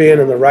remember being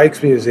in the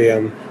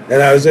Rijksmuseum,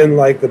 and I was in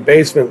the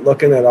basement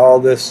looking at all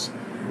this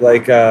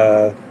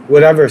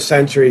whatever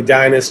century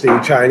dynasty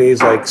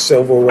Chinese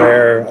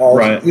silverware,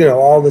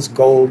 all this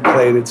gold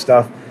plated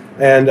stuff,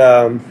 and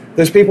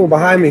there's people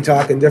behind me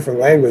talking different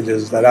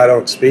languages that I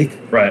don't speak.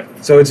 Right.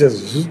 So it's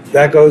just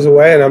that goes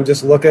away, and I'm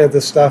just looking at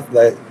the stuff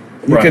that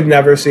you could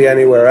never see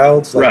anywhere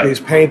else, these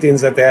paintings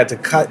that they had to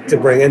cut to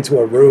bring into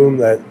a room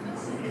that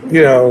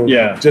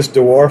just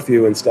dwarf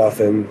you and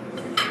stuff. And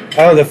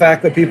the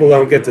fact that people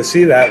don't get to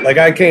see that.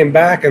 I came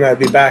back and I'd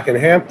be back in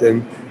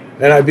Hampton.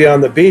 And I'd be on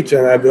the beach,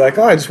 and I'd be like,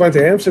 oh, I just went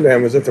to Amsterdam.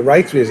 I was at the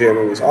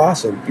Rijksmuseum. It was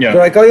awesome. Yeah.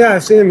 They're like, oh, yeah,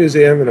 I've seen a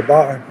museum and a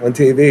bar on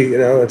TV.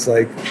 It's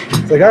like,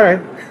 all right.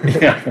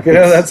 Yeah.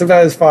 That's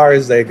about as far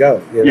as they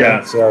go.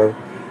 Yeah. So,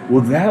 well,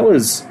 that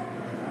was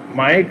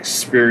my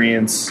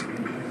experience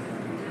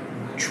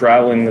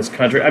traveling this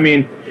country.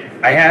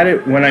 I had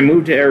it when I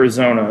moved to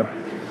Arizona,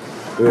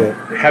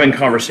 having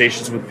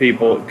conversations with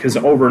people, because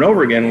over and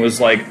over again was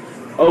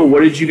oh, what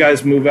did you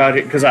guys move out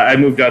here? Because I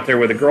moved out there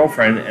with a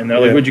girlfriend, and they're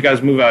like, what did you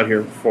guys move out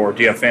here for?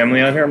 Do you have family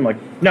out here? I'm like,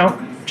 no,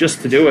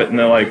 just to do it. And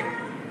they're like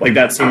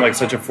that seemed like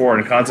such a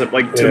foreign concept.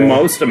 To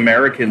most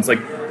Americans,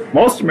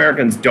 most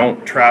Americans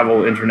don't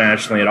travel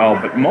internationally at all,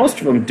 but most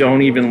of them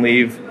don't even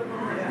leave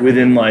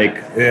within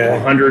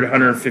 100,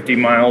 150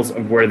 miles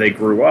of where they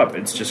grew up.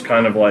 It's just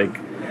kind of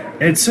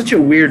and it's such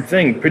a weird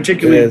thing,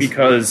 particularly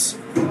because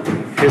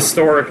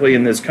historically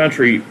in this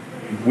country,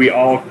 we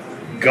all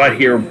got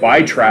here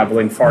by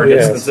traveling far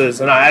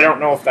distances, and I don't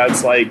know if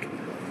that's there's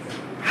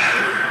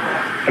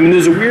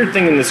a weird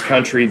thing in this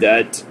country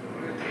that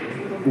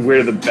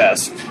we're the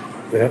best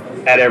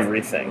at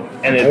everything,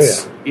 and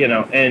it's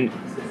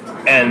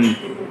and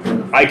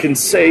I can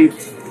say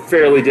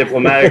fairly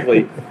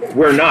diplomatically,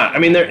 we're not. I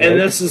mean, and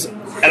this is,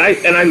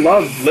 and I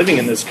love living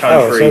in this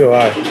country. Oh, so do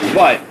I.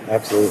 But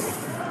Absolutely.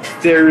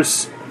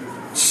 there's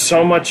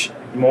so much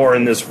more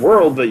in this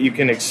world that you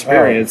can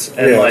experience,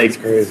 and it's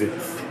crazy.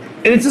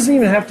 and it doesn't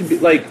even have to be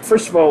like.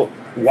 First of all,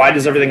 why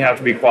does everything have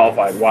to be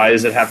qualified? Why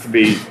does it have to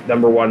be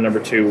number one, number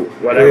two,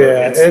 whatever?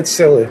 Yeah, it's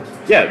silly.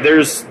 Yeah,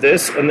 there's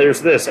this and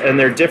there's this, and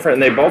they're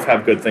different, and they both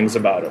have good things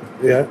about them.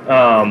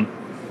 Yeah.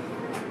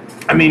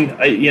 I mean,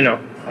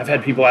 I've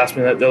had people ask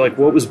me that. They're like,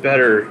 "What was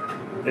better,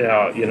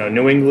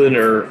 New England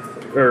or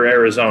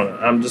Arizona?"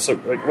 I'm just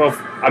like, well,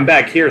 I'm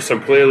back here, so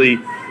clearly,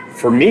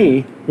 for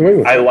me,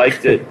 I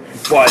liked it.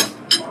 But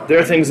there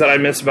are things that I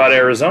miss about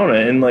Arizona,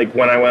 and like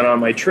when I went on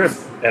my trip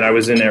and I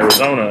was in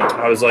Arizona,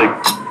 I was like,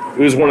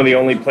 it was one of the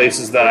only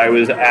places that I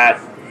was at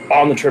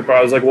on the trip where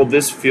I was like, well,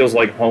 this feels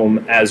like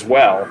home as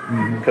well,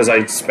 because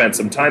I spent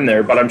some time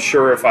there. But I'm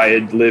sure if I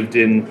had lived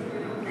in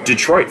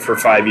Detroit for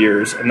 5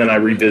 years and then I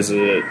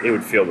revisited it, it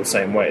would feel the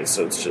same way.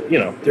 So it's just,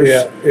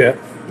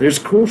 there's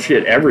cool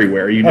shit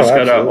everywhere. You just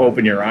got to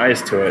open your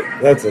eyes to it.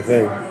 That's the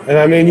thing. And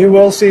I mean, you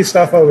will see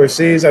stuff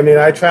overseas. I mean,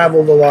 I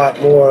traveled a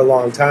lot more a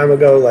long time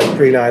ago, like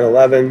pre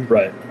 9/11.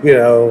 Right.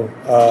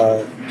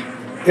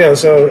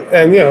 So,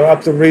 and,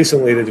 up to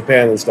recently to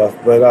Japan and stuff.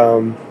 But,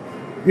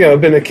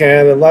 I've been to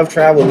Canada, love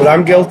traveling, but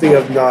I'm guilty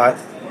of not,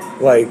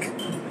 like,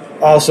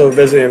 also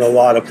visiting a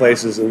lot of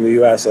places in the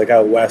U.S., like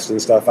out west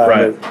and stuff. I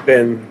haven't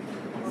been,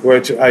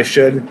 which I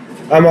should.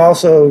 I'm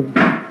also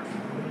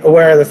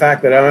aware of the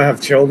fact that I don't have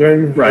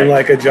children and,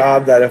 like, a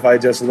job that if I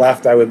just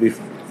left, I would be.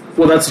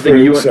 Well, that's the thing.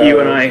 You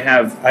and I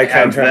have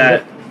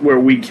that where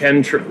we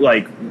can,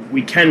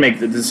 we can make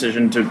the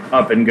decision to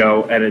up and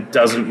go, and it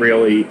doesn't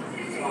really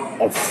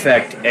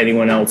affect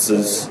anyone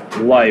else's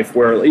life.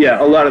 Where,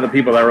 a lot of the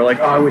people that were like,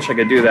 oh, I wish I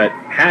could do that,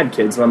 had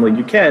kids. And I'm like,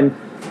 you can.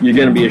 You're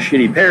going to be a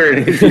shitty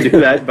parent if you do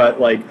that, but,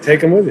 like...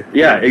 Take them with you.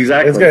 Yeah,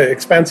 exactly. It's good.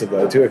 Expensive,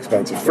 though. Too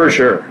expensive. For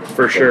sure.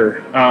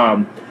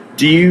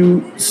 Do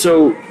you...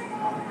 So...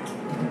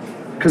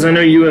 Because I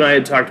know you and I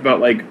had talked about,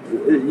 like,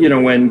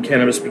 when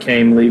cannabis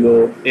became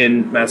legal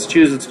in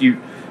Massachusetts, you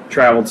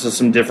traveled to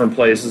some different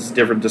places,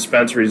 different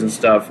dispensaries and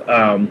stuff.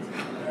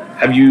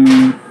 Have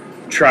you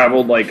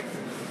traveled, like,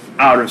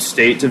 out of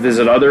state to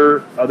visit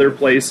other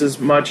places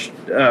much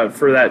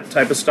for that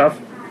type of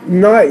stuff?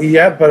 Not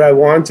yet, but I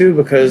want to,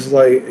 because,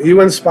 like,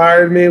 you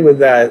inspired me with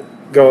that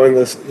going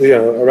this,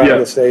 around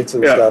the States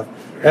and stuff.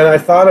 And I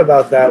thought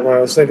about that when I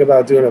was thinking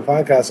about doing a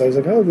podcast. I was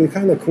like, oh, it'd be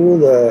kind of cool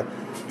to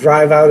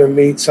drive out and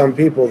meet some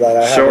people that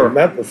I haven't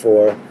met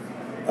before.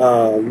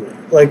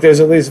 Like, there's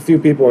at least a few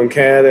people in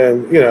Canada,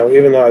 and,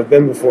 even though I've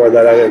been before,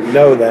 that I didn't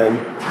know then.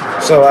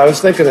 So I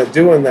was thinking of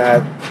doing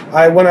that.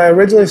 When I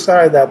originally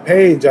started that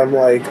page, I'm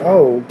like,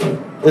 oh,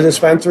 the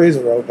dispensaries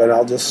are open.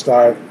 I'll just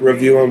start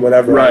reviewing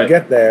whatever I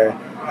get there.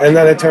 And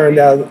then it turned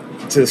out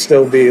to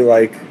still be,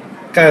 like,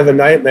 kind of a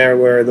nightmare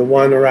where the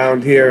one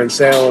around here in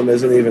Salem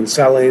isn't even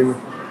selling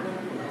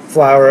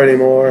flower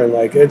anymore. And,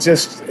 like,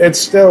 it's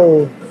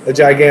still a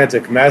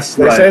gigantic mess.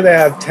 They say they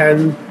have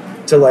 10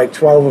 to, like,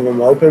 12 of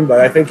them open,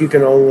 but I think you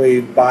can only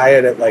buy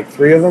it at, like,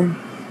 3 of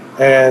them.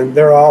 And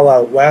they're all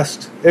out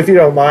west, if you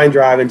don't mind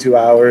driving 2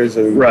 hours.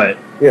 And, but,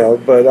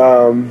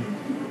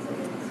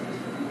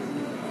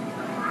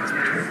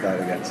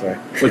 sorry.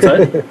 What's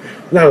that?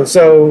 No,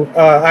 so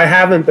I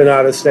haven't been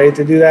out of state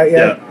to do that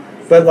yet. Yeah.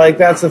 But, like,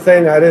 that's the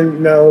thing. I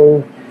didn't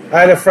know.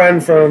 I had a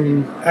friend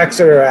from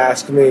Exeter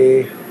ask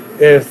me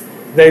if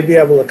they'd be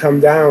able to come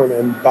down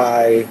and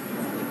buy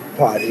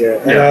pot here.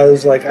 And I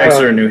was like,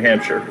 Exeter, New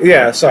Hampshire.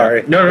 Yeah,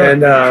 sorry. No.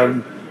 And,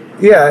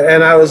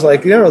 and I was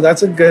like,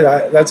 that's a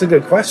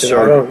good question.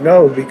 Sure. I don't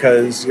know,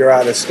 because you're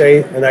out of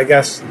state. And I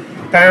guess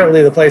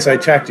apparently the place I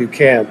checked, you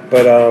can't.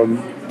 But,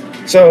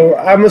 so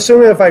I'm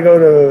assuming if I go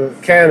to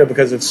Canada,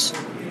 because it's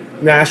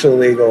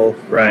nationally legal,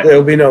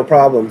 there'll be no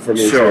problem for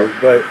me. Sure.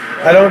 To. But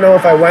I don't know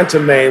if I went to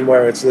Maine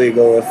where it's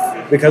legal,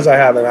 because I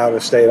have an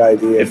out-of-state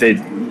ID. If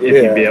you'd be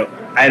able,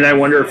 and I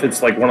wonder if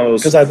it's like one of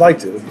those... Because I'd like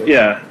to. But.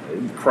 Yeah,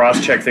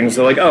 cross-check things.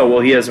 They're like, oh,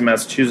 well, he has a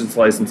Massachusetts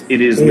license.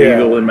 It is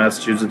legal in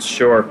Massachusetts,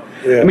 sure.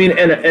 Yeah. I mean,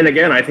 and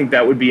again, I think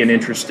that would be an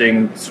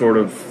interesting sort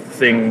of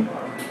thing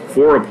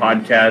for a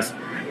podcast.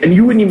 And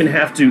you wouldn't even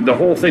have to... The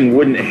whole thing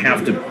wouldn't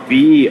have to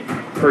be,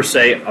 per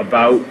se,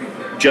 about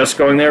just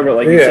going there, but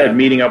like you said,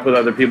 meeting up with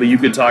other people, you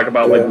could talk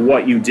about like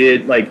what you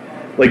did, like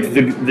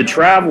the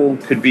travel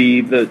could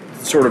be the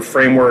sort of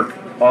framework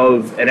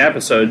of an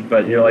episode,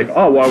 but you're like,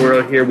 oh, while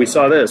we're here, we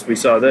saw this, we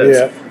saw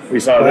this,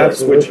 we saw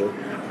this, which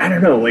I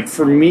don't know, like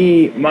for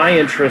me, my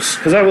interest,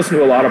 because I listen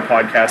to a lot of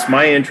podcasts,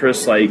 my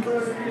interest, like,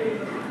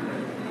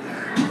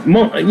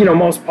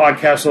 most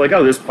podcasts are like,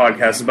 oh, this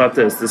podcast is about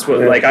this.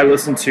 Like I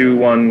listened to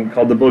one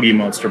called the Boogie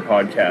Monster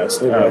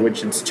podcast,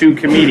 which it's 2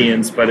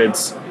 comedians, but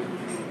it's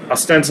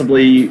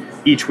ostensibly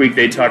each week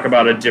they talk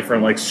about a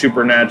different like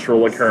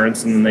supernatural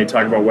occurrence, and then they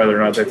talk about whether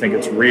or not they think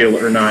it's real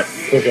or not.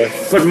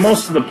 But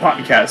most of the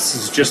podcasts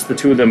is just the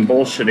two of them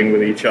bullshitting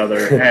with each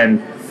other,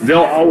 and they'll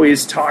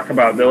always talk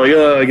about, they're like,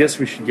 oh, I guess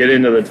we should get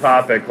into the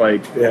topic,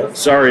 like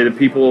sorry, the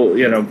people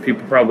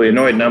probably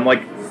annoyed, and I'm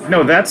like,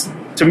 no, that's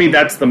to me,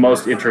 that's the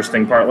most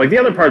interesting part. Like, the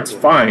other part's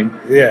fine.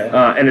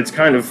 Yeah. And it's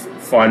kind of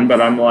fun,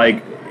 but I'm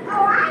like,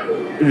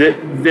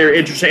 they're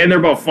interesting, and they're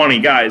both funny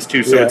guys,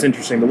 too, so it's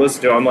interesting to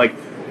listen to. I'm like,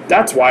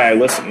 that's why I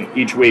listen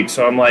each week.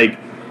 So I'm like,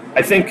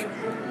 I think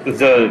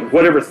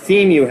whatever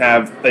theme you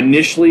have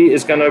initially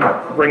is going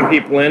to bring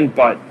people in,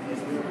 but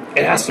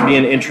it has to be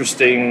an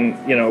interesting,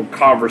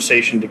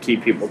 conversation to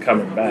keep people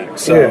coming back.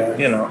 So,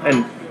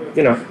 and,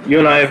 you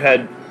and I have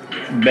had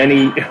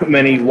many,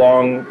 many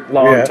long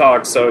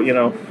talks. So,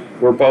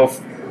 we're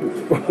both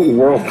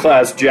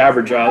world-class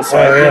jabberjaws. So,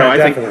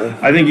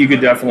 I think you could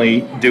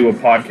definitely do a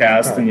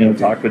podcast and,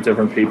 talk with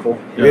different people.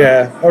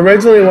 Yeah.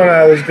 Originally, when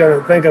I was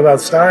going to think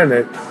about starting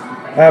it,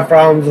 I have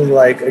problems with,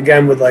 the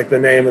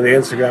name of the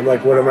Instagram.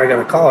 Like, what am I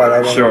going to call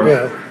it? Sure.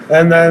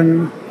 And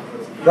then,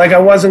 I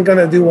wasn't going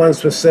to do one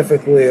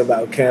specifically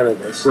about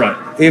cannabis. Right.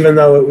 Even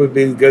though it would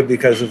be good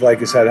because of, like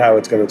you said, how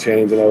it's going to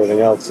change and everything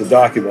else to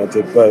document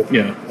it. But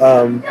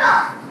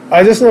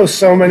I just know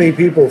so many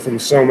people from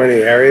so many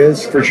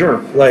areas. For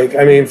sure.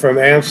 From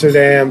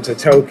Amsterdam to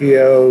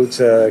Tokyo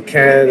to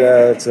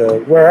Canada to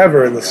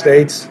wherever in the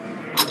States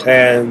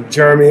and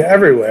Germany,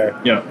 everywhere.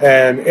 Yeah.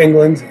 And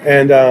England.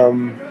 And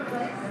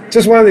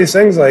just one of these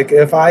things,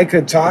 if I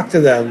could talk to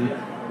them,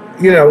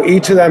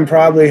 each of them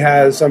probably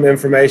has some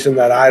information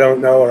that I don't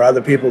know or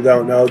other people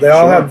don't know. They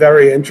all have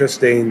very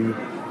interesting,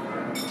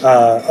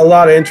 a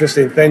lot of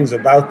interesting things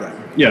about them.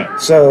 Yeah.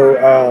 So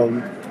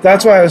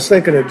that's what I was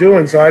thinking of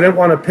doing. So I didn't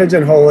want to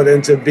pigeonhole it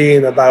into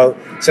being about,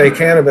 say,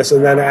 cannabis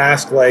and then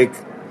ask,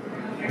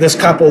 this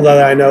couple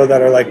that I know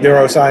that are,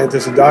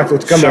 neuroscientists and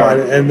doctors come on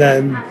and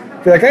then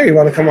be like, hey, you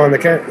want to come on the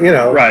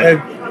Right.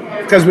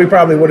 Because we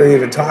probably wouldn't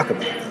even talk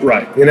about it.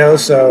 Right.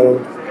 So...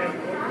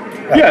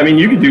 Yeah, I mean,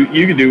 you could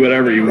do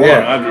whatever you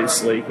want,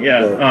 obviously.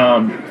 Yeah.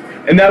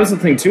 And that was the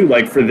thing, too.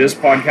 Like, for this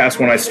podcast,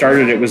 when I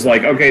started, it was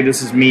like, okay,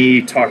 this is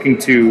me talking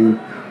to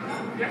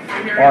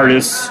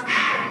artists,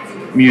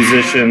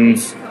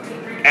 musicians,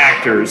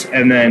 actors,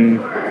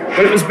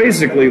 but it was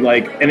basically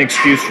like an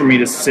excuse for me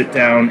to sit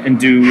down and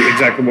do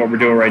exactly what we're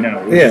doing right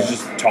now, which is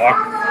just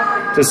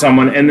talk to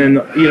someone. And then,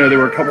 there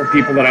were a couple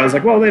people that I was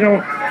like, well, they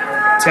don't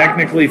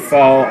technically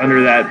fall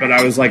under that, but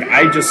I was like,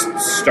 I just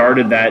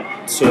started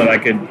that so that I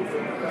could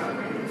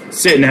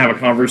sit and have a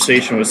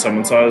conversation with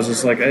someone. So I was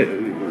just like,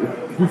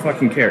 who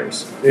fucking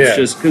cares? It's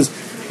just because,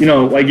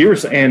 like you were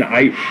saying,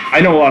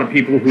 I know a lot of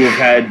people who have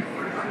had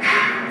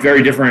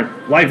very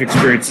different life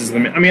experiences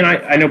than me. I mean,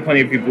 I know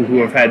plenty of people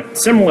who have had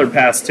similar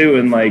paths too,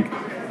 and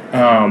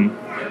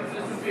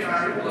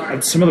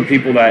some of the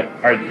people that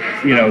are,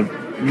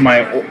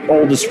 my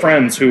oldest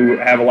friends who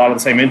have a lot of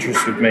the same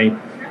interests with me,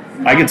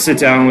 I could sit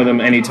down with them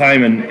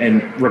anytime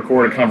and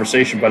record a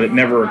conversation, but it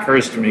never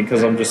occurs to me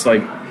because I'm just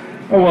like,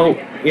 oh, well,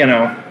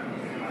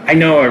 I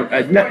know,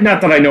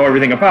 not that I know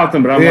everything about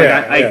them, but I'm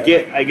I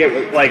get,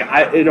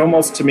 it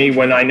almost to me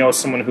when I know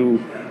someone who,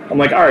 I'm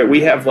like, all right,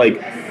 we have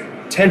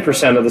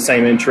 10% of the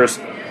same interest.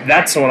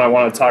 That's someone I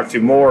want to talk to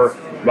more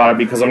about it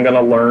because I'm going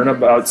to learn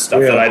about stuff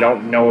that I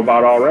don't know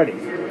about already.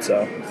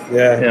 So,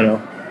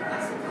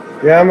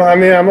 Yeah,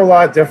 I'm a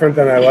lot different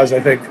than I was. I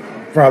think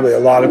probably a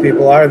lot of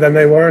people are than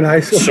they were in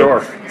high school.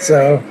 Sure.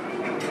 So,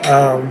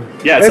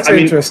 it's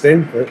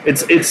interesting.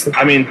 It's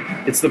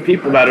the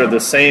people that are the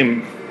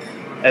same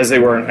as they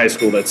were in high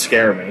school that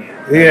scare me.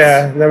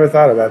 Never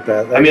thought about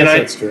that. I guess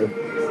that's true.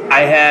 I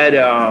had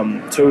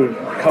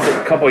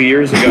a couple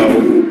years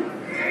ago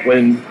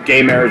when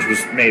gay marriage was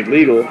made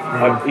legal,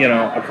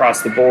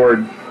 across the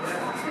board.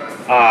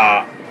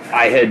 I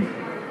had,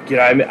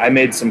 I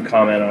made some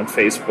comment on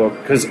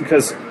Facebook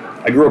because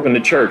I grew up in the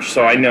church,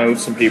 so I know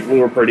some people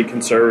who are pretty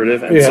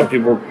conservative, and some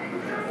people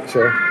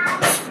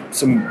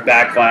some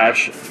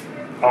backlash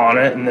on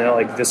it, and they're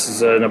like, "This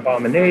is an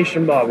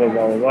abomination," blah blah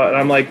blah blah blah. And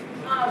I'm like,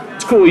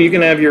 it's cool. You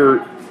can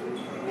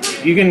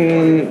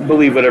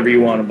believe whatever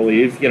you want to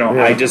believe.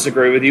 I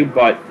disagree with you,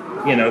 but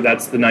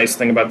that's the nice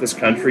thing about this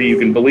country. You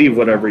can believe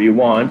whatever you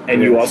want,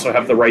 and you also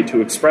have the right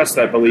to express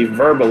that belief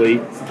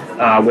verbally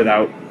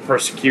without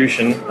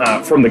persecution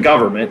from the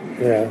government.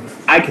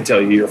 I can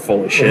tell you you're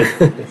full of shit.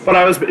 But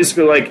I was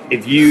basically like,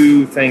 if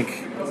you think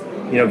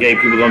gay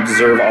people don't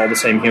deserve all the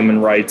same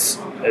human rights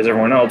as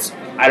everyone else,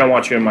 I don't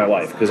want you in my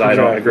life because I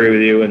don't agree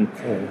with you. And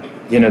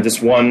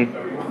this one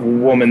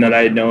woman that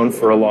I had known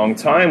for a long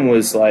time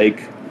was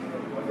like,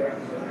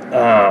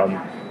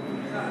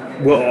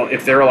 well,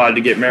 if they're allowed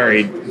to get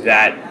married,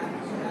 that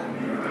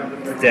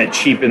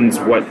cheapens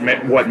what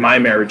my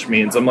marriage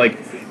means. I'm like,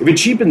 if it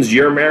cheapens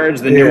your marriage,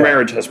 then your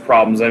marriage has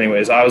problems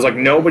anyways. I was like,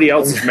 nobody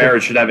else's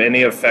marriage should have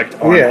any effect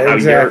on how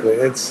exactly.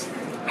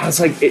 I was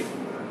like,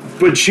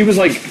 but she was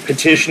like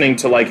petitioning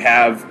to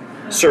have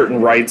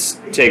certain rights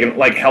taken,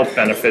 like health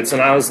benefits,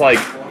 and I was like,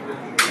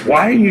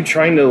 why are you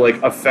trying to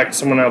affect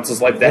someone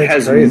else's life that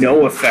has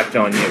no effect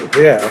on you?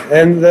 Yeah,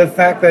 and the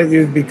fact that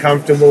you'd be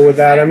comfortable with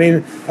that. I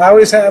mean, I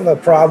always have a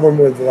problem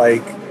with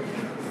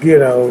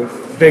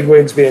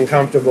bigwigs being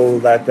comfortable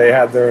that they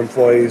have their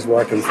employees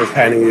working for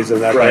pennies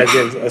and that they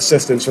get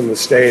assistance from the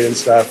state and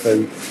stuff,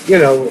 and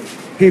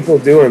people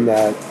doing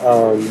that.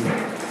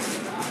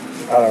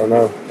 I don't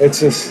know. It's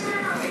just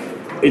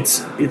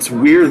it's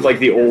weird. Like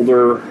the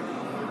older,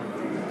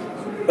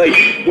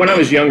 like when I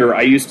was younger,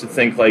 I used to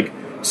think like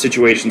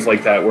situations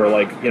like that where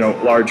like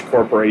large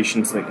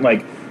corporations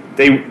like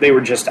they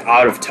were just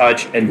out of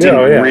touch and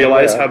didn't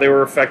realize how they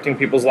were affecting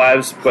people's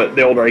lives. But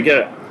the older I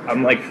get,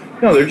 I'm like,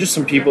 no, there are just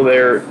some people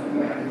there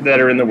that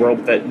are in the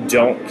world that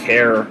don't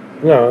care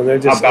they're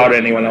just about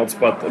anyone else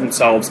but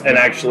themselves, and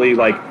actually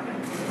like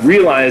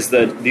realize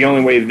that the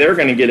only way they're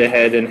going to get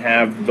ahead and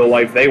have the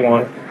life they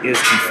want is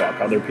to fuck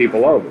other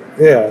people over.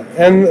 Yeah,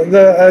 and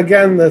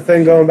the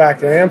thing going back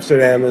to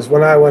Amsterdam is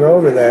when I went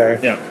over there,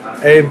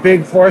 a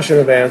big portion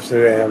of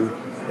Amsterdam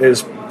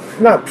is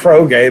not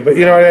pro-gay, but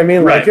you know what I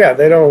mean? Like,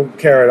 they don't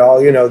care at all.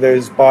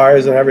 There's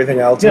bars and everything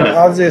else. Yeah. And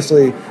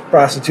obviously,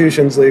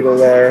 prostitution's legal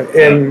there.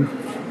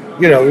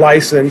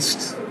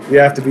 Licensed. You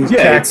have to be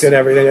checked and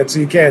everything.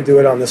 You can't do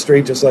it on the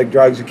street, just like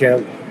drugs. You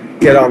can't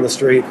get on the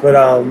street. But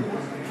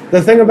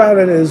the thing about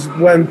it is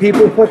when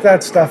people put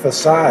that stuff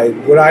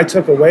aside, what I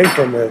took away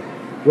from it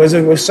was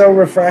so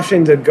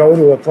refreshing to go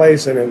to a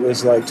place and it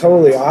was like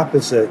totally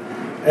opposite.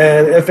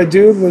 And if a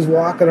dude was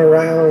walking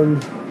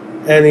around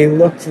and he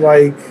looked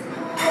like,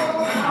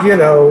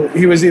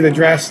 he was either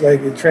dressed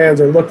like trans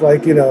or looked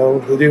like,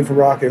 the dude from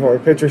Rocky Horror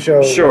Picture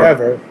Show or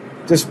whatever,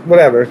 just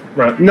whatever.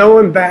 Right. No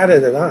one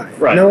batted an eye.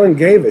 Right. No one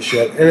gave a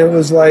shit. And it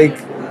was like,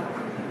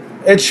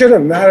 it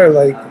shouldn't matter.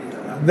 Like,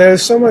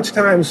 there's so much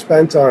time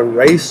spent on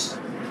race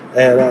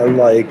and on,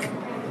 like,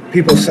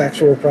 people's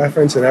sexual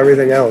preference and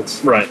everything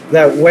else. Right.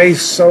 That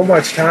wastes so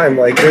much time.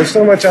 Like, there's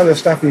so much other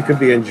stuff you could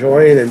be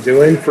enjoying and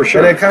doing. For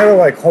sure. And it kind of,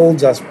 like,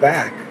 holds us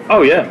back.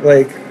 Oh, yeah.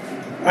 Like,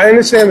 I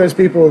understand there's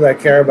people that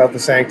care about the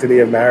sanctity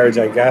of marriage,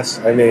 I guess.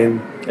 I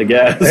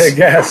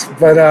guess.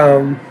 But,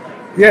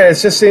 it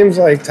just seems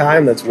like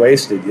time that's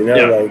wasted,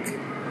 like...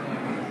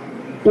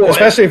 Well,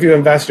 especially if you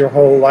invest your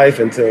whole life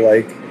into,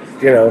 like,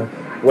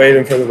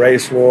 waiting for the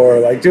race war, or,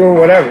 like, doing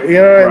whatever.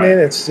 You know what I mean?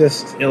 It's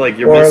just... like,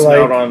 you're missing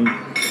out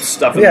on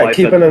stuff in life. Yeah,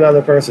 keeping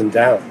another person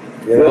down.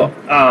 Well,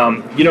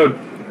 you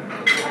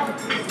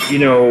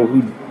know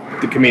who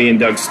the comedian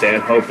Doug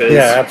Stanhope is?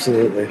 Yeah,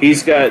 absolutely.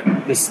 He's got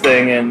this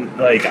thing, and,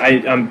 like,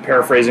 I'm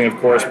paraphrasing, of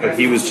course, but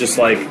he was just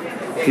like...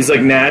 He's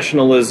like,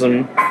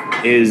 nationalism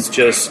is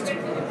just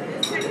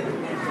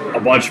a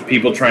bunch of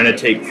people trying to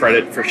take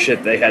credit for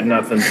shit they had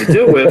nothing to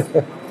do with.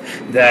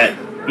 That,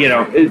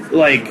 it,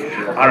 like,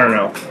 I don't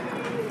know.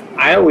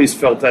 I always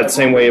felt that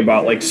same way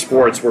about, like,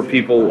 sports, where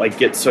people, like,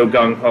 get so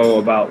gung-ho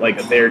about,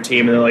 like, their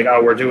team, and they're like,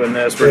 oh, we're doing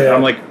this.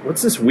 I'm like,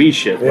 what's this we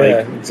shit? Yeah,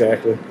 like,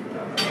 exactly.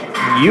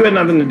 You had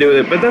nothing to do with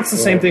it, but that's the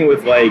same thing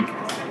with, like,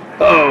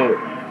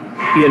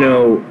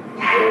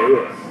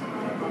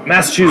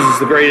 Massachusetts is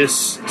the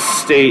greatest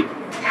state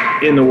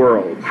in the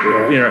world,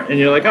 and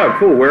you're like, oh,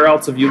 cool, where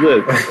else have you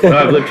lived?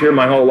 I've lived here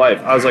my whole life.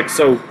 I was like,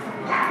 so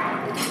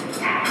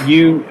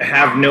you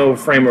have no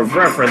frame of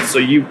reference, so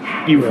you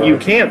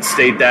can't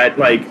state that.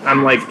 Like,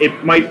 I'm like,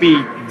 it might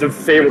be the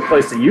favorite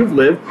place that you've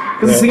lived,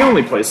 because it's the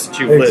only place that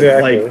you've lived.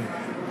 Like,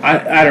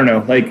 I don't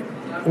know, like,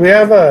 we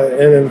have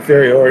an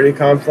inferiority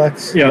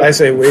complex. Yeah. I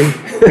say we.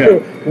 Yeah.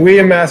 We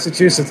in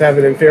Massachusetts have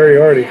an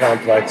inferiority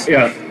complex.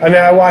 Yeah. I mean,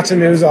 I watch the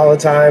news all the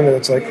time, and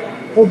it's like,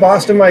 well,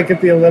 Boston might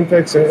get the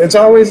Olympics. It's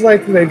always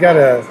like they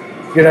gotta,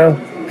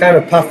 kind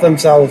of puff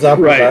themselves up.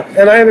 Right.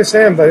 And I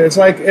understand, but it's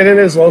like, and it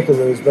is local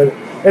news, but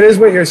it is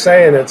what you're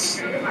saying. It's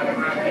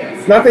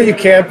not that you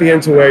can't be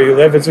into where you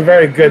live. It's a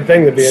very good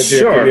thing to be into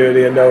your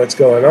community and know what's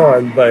going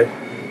on, but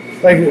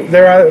like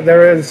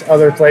there is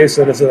other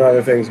places and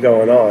other things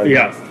going on.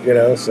 Yeah.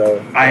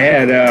 So I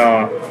had,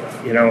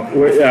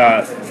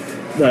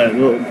 the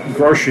little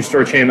grocery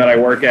store chain that I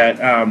work at,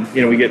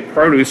 we get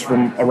produce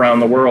from around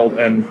the world,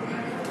 and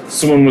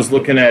someone was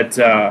looking at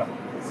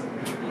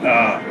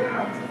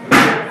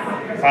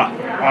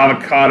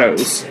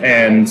avocados,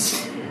 and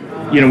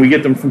we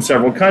get them from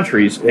several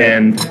countries,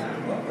 and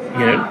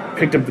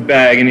picked up the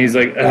bag, and he's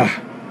like, ugh,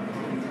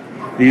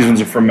 these ones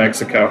are from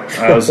Mexico.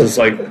 I was just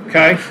like,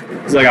 okay.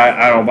 He's like,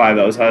 I don't buy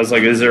those. I was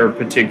like, is there a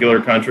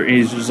particular country? And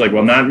he's just like,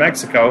 well, not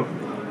Mexico.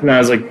 And I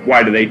was like,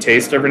 why, do they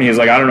taste different? He's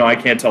like, I don't know, I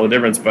can't tell the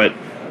difference, but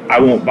I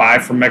won't buy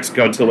from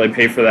Mexico until they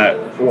pay for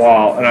that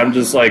wall. And I'm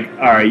just like,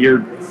 all right,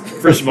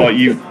 first of all,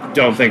 you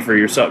don't think for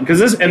yourself. Because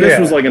this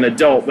was like an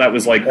adult that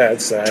was like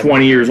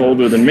 20 years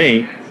older than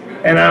me.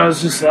 And I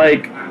was just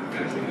like,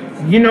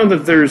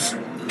 that there's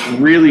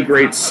really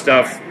great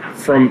stuff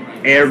from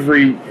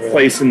every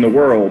place in the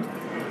world.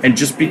 And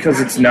just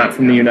because it's not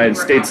from the United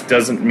States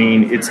doesn't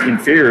mean it's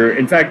inferior.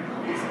 In fact,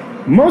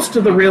 most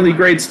of the really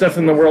great stuff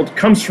in the world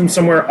comes from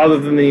somewhere other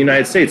than the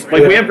United States.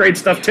 Like, we have great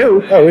stuff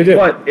too. Oh, we do.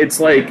 But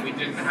it's like,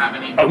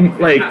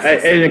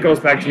 and it goes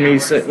back to me,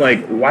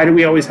 like, why do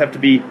we always have to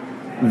be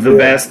the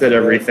best at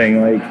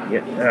everything? Like,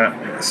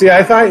 See,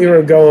 I thought you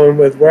were going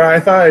with where I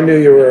thought I knew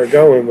you were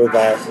going with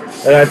that,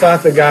 and I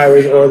thought the guy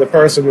or the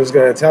person was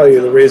going to tell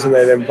you the reason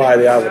they didn't buy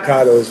the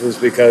avocados was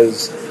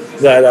because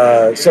that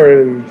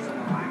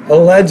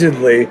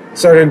allegedly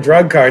certain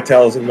drug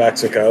cartels in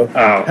Mexico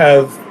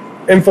have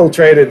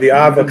infiltrated the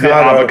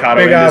avocado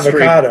big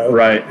industry. avocado,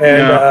 Right?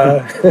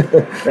 and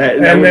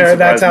and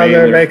that's how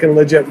they're making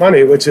legit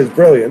money, which is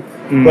brilliant.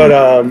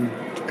 But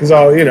because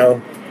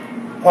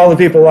all the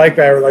people like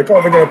that are like,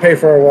 oh, they're going to pay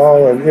for a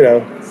wall, and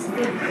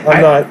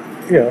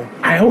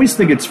I always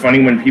think it's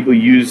funny when people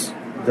use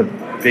the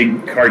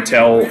big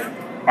cartel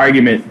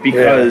argument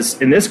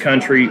because in this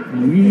country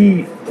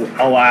we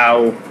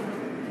allow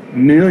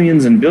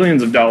millions and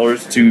billions of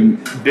dollars to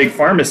big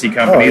pharmacy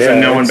companies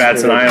and no one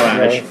bats an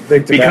eyelash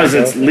because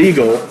it's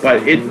legal,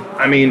 but it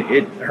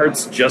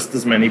hurts just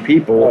as many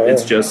people.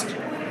 It's just,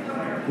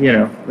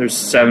 there's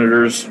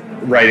senators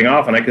writing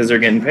off on it because they're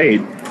getting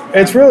paid.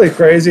 It's really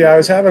crazy. I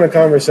was having a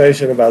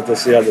conversation about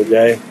this the other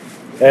day,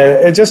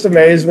 and it just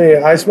amazed me.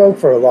 I smoked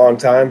for a long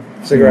time,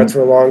 cigarettes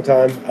for a long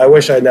time. I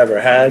wish I never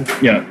had.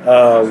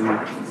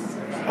 Yeah.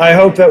 I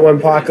hope that when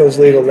pot goes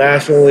legal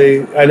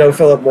nationally, I know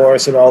Philip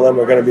Morris and all of them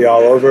are going to be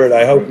all over it.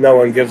 I hope no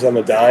one gives them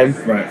a dime,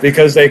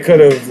 because they could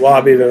have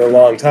lobbied it a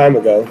long time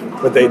ago,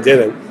 but they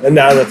didn't. And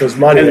now that there's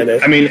money in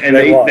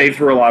it, they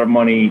threw a lot of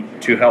money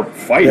to help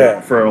fight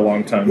it for a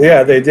long time.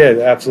 Yeah, they did,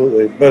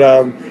 absolutely.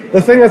 But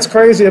the thing that's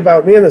crazy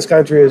about me in this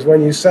country is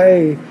when you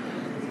say,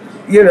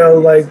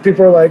 like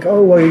people are like,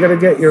 oh, well, you got to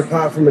get your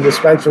pot from a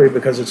dispensary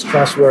because it's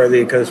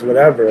trustworthy, because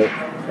whatever.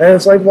 And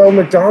it's like, well,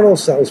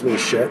 McDonald's sells me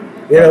shit.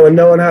 And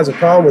no one has a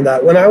problem with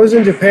that. When I was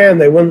in Japan,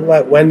 they wouldn't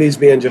let Wendy's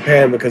be in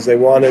Japan because they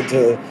wanted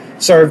to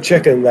serve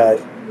chicken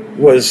that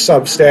was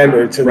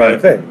substandard to their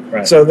thing.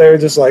 Right. So they were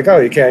just like, oh,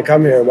 you can't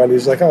come here. And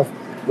Wendy's like, oh,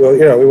 well,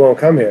 we won't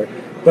come here.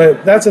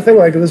 But that's the thing,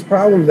 like this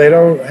problem, they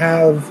don't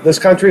have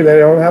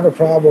a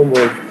problem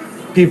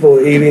with people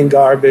eating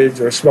garbage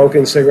or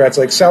smoking cigarettes,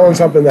 like selling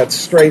something that's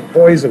straight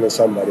poison to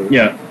somebody.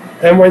 Yeah.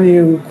 And when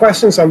you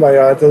question somebody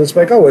on it, they'll just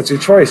be like, oh, it's your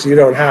choice. You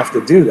don't have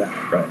to do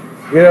that. Right.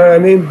 You know what I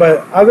mean?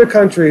 But other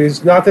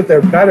countries, not that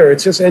they're better,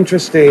 it's just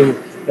interesting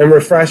and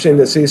refreshing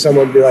to see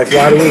someone be like,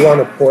 why do we want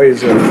to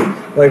poison?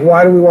 Like,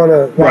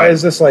 why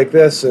is this like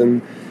this?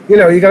 And,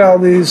 you got all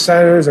these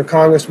senators or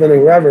congressmen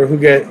and whoever who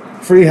get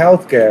free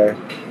health care,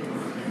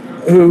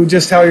 who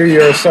just tell you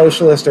you're a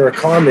socialist or a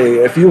commie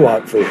if you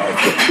want free health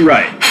care.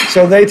 Right.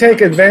 So they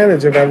take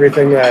advantage of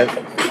everything that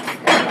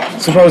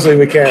supposedly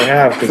we can't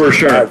have. For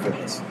sure.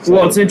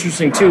 Well, it's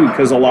interesting, too,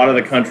 because a lot of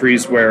the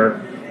countries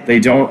where they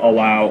don't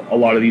allow a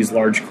lot of these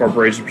large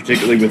corporations,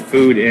 particularly with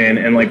food,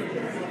 and like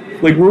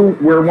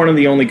we're one of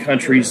the only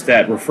countries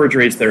that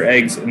refrigerates their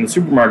eggs in the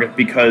supermarket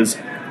because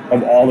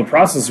of all the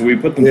processes we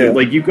put them through.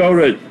 Like you go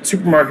to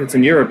supermarkets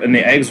in Europe and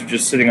the eggs are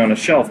just sitting on a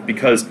shelf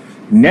because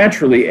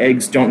naturally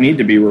eggs don't need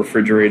to be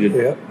refrigerated.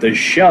 Yeah. The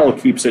shell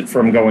keeps it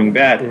from going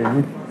bad.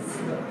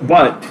 Mm-hmm.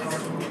 But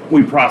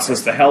we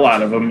process the hell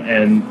out of them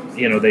and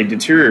they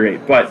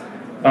deteriorate. But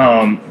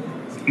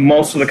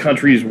most of the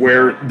countries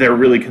where they're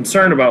really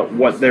concerned about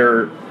what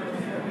their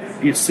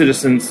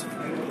citizens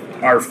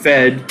are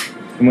fed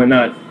and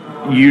whatnot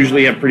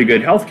usually have pretty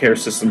good healthcare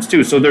systems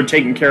too. So they're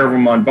taking care of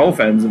them on both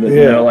ends of it.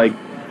 Yeah.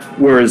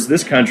 Whereas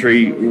this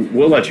country,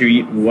 we'll let you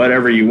eat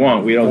whatever you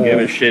want. We don't give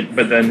a shit.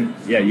 But then,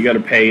 you got to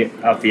pay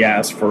out the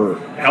ass for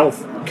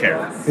health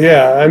care.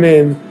 Yeah, I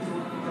mean,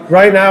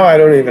 right now I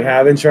don't even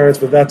have insurance,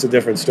 but that's a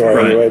different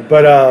story anyway.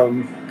 But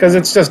because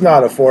it's just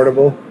not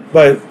affordable.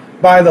 But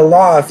by the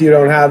law, if you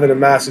don't have it in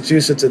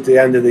Massachusetts at the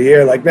end of the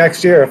year, like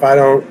next year, if I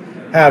don't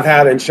have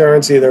had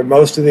insurance either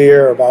most of the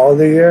year or all of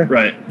the year,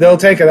 they'll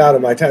take it out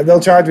of my tax. They'll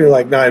charge me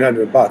like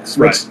 $900,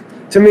 which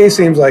to me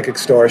seems like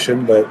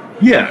extortion. But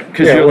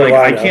because you're like,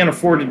 I can't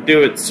afford to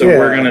do it, so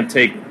we're gonna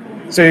take.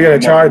 So you're gonna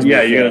charge me?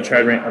 Yeah, you're gonna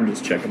charge me. I'm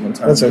just checking one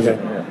time. That's okay.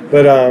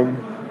 But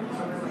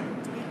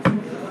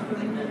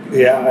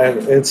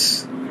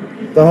it's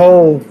the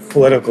whole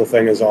political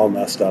thing is all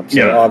messed up.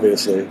 So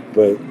obviously,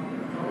 but.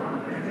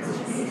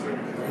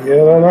 Yeah, I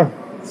don't know.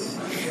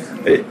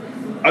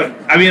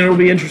 I mean, it'll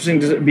be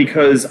interesting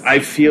because I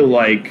feel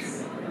like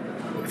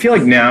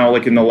now,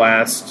 like in the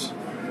last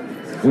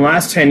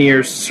 10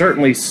 years,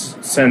 certainly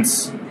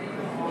since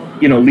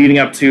leading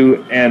up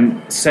to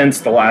and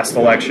since the last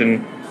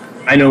election,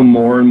 I know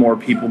more and more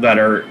people that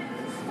are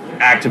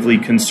actively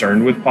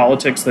concerned with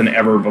politics than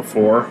ever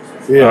before.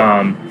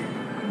 Yeah.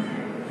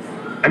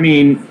 I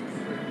mean,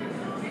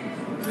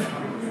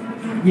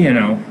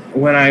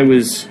 when I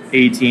was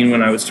 18,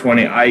 when I was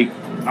 20,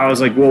 I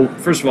was like, well,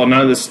 first of all, none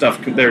of this stuff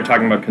they're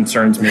talking about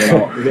concerns me at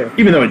all.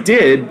 Even though it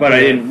did, but I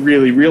didn't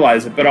really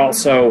realize it. But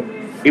also,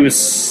 it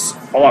was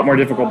a lot more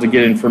difficult to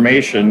get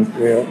information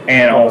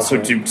and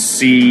also to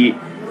see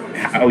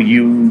how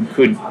you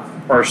could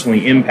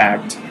personally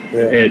impact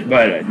it.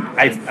 But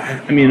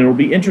I mean, it'll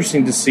be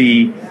interesting to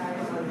see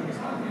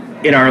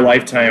in our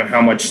lifetime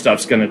how much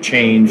stuff's going to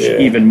change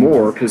even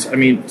more. Because, I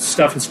mean,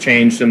 stuff has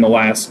changed in the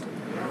last,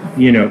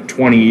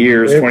 20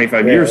 years,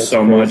 25 years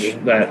so crazy.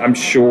 much that I'm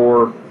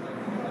sure...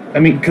 I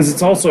mean, because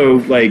it's also,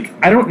 like,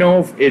 I don't know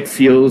if it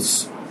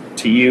feels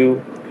to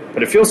you,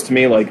 but it feels to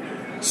me like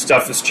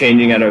stuff is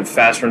changing at a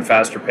faster and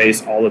faster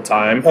pace all the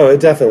time. Oh,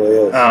 it definitely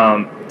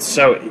is.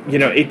 So,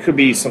 it could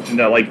be something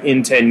that, like,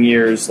 in 10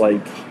 years,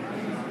 like,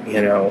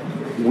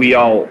 we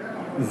all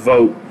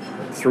vote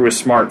through a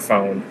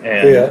smartphone,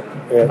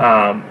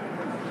 and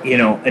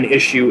an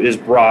issue is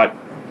brought,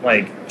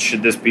 like,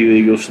 should this be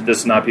legal? Should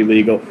this not be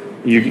legal?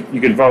 You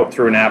could vote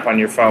through an app on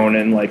your phone,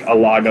 and like a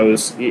law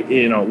goes,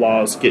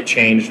 laws get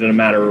changed in a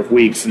matter of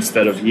weeks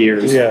instead of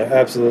years. Yeah,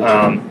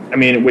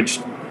 absolutely. Which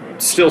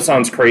still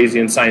sounds crazy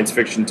and science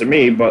fiction to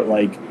me, but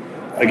like,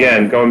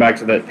 again, going back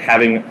to that,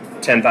 having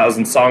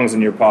 10,000 songs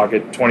in your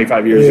pocket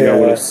 25 years ago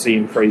would have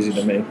seemed crazy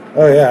to me.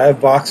 Oh yeah, I have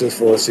boxes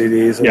full of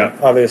CDs and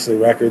obviously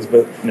records,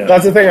 but Yeah.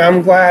 that's the thing.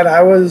 I'm glad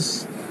I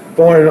was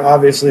born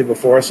obviously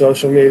before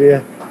social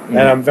media. And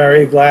I'm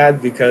very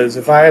glad, because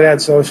if I had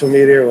had social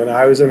media when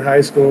I was in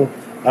high school,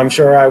 I'm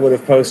sure I would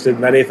have posted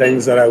many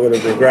things that I would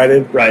have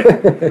regretted. Right.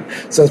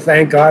 So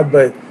thank God.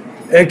 But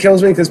it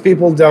kills me because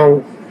people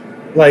don't,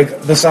 like,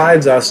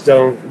 besides us,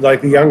 don't,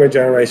 like, the younger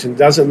generation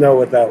doesn't know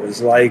what that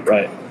was like.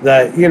 Right.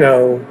 That,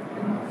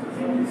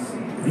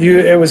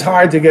 it was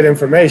hard to get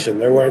information.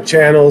 There weren't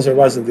channels. There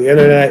wasn't the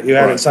internet. You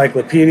had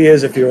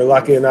encyclopedias if you were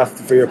lucky enough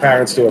for your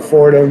parents to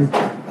afford them.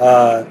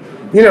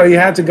 You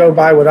had to go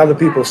by what other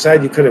people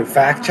said. You couldn't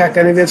fact check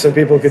any of it, so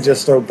people could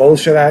just throw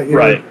bullshit at you.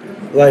 Right.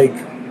 Like,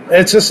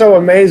 it's just so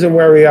amazing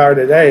where we are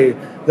today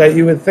that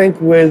you would think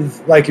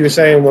with, like you were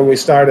saying when we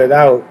started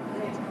out,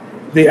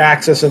 the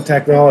access of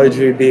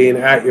technology being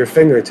at your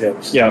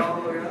fingertips. Yeah.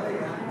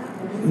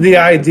 The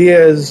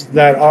ideas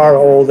that are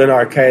old and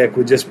archaic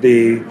would just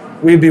be,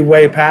 we'd be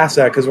way past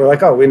that because we're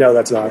like, oh, we know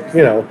that's not,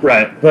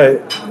 Right.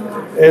 But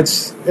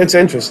it's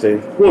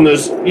interesting. Well, and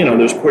there's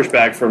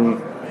pushback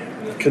from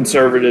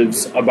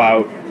conservatives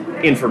about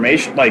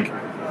information. Like,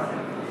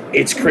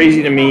 it's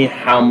crazy to me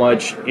how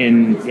much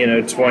in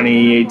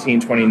 2018,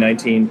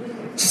 2019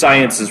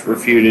 science is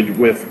refuted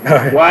with,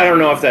 well, I don't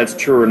know if that's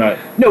true or not.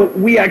 No,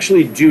 we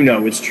actually do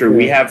know it's true.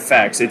 We have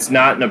facts. It's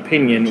not an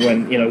opinion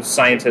when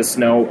scientists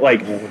know,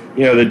 like,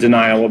 the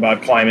denial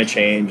about climate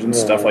change and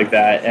stuff like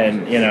that.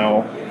 And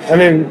I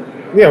mean,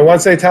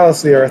 once they tell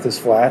us the earth is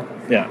flat,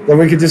 then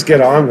we could just get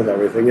on with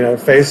everything.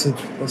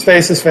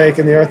 Space is fake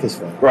and the earth is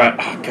flat. Right.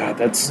 Oh God,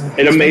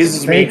 it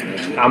amazes me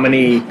how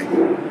many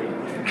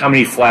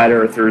flat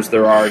earthers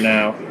there are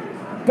now.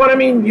 But I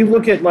mean, you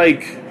look at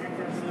like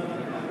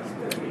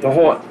the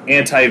whole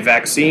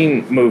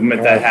anti-vaccine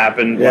movement that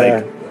happened.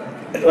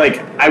 Like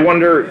I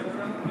wonder,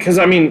 because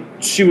I mean,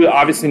 she was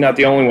obviously not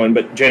the only one,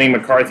 but Jenny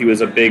McCarthy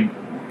was a big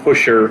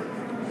pusher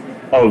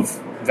of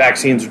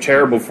vaccines are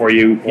terrible for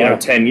you,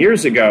 10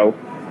 years ago.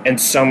 And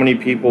so many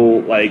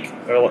people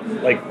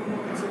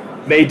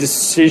made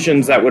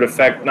decisions that would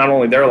affect not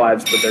only their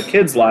lives but their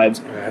kids'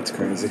 lives. That's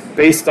crazy.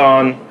 Based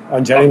on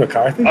Jenny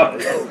McCarthy.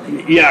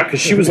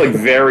 Because she was like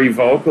very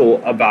vocal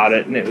about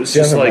it, and it was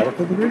just like,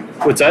 medical degree?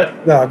 What's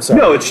that? No, I'm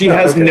sorry. No, she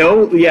has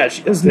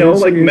no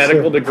like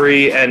medical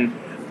degree, and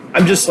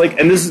I'm just like,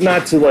 and this is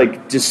not to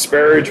like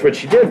disparage what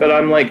she did, but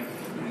I'm like,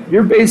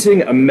 you're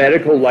basing a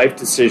medical life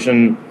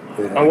decision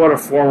on what a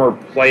former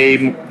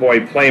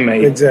Playboy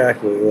playmate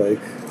exactly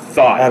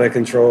thought. Out of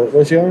control.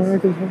 Was she on Out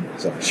of Control?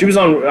 Sorry. She was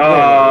on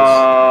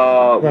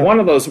one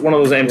of those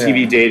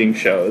MTV dating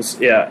shows.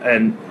 Yeah,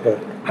 and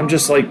I'm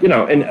just like,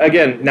 and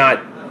again,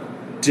 not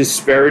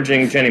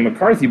disparaging Jenny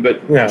McCarthy,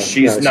 but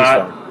she's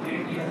not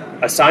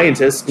a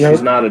scientist. No.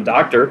 She's not a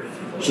doctor.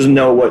 She doesn't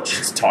know what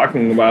she's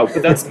talking about.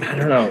 But that's, I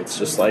don't know. It's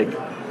just like,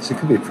 she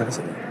could be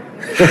president.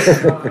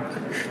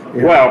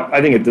 Well,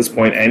 I think at this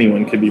point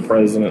anyone could be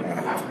president.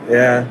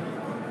 Yeah.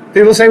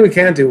 People say we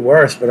can't do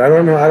worse, but I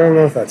don't know. I don't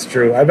know if that's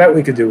true. I bet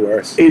we could do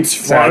worse. It's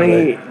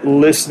funny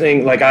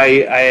listening. Like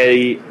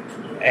I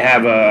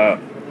have a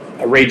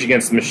Rage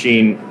Against the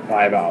Machine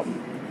live album,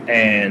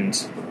 and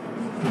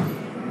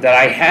that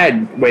I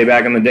had way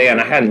back in the day, and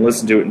I hadn't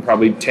listened to it in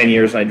probably 10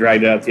 years, and I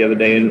dragged it out the other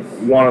day.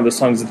 And one of the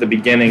songs at the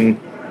beginning,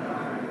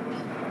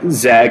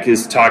 Zach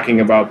is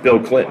talking about Bill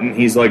Clinton.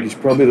 He's like, he's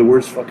probably the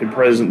worst fucking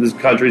president this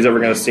country's ever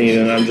going to see.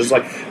 And I'm just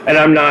like, and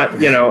I'm not,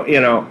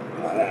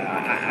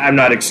 I'm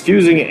not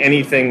excusing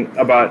anything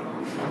about,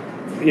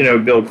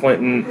 Bill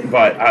Clinton,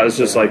 but I was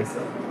just like,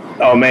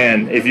 oh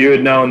man, if you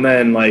had known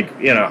then, like,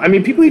 I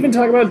mean, people even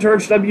talked about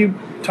George W.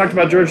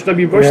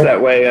 Bush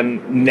that way,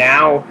 and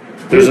now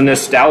there's a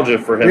nostalgia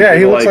for him. Yeah,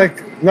 he looks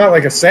like not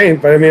like a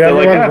saint, but I mean,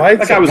 everyone likes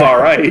that guy was all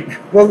right.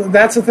 Well,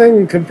 that's the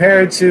thing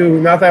compared to,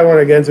 not that I want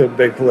to get into a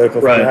big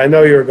political thing. I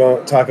know you were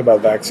going to talk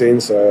about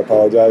vaccines, so I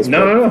apologize.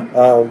 No.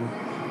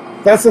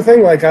 That's the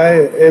thing. Like,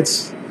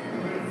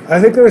 I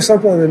think there was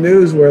something in the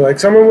news where like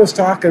someone was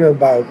talking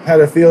about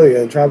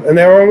pedophilia and Trump, and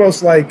they were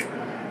almost like,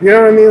 you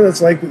know what I mean?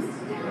 It's like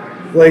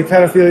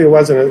pedophilia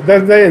wasn't. They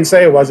didn't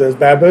say it wasn't as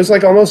bad, but it's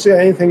like almost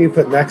anything you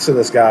put next to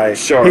this guy,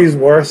 he's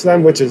worse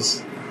than, which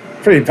is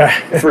pretty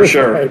bad. For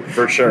sure,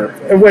 for sure.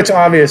 Which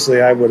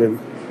obviously I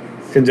wouldn't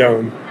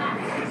condone.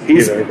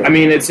 I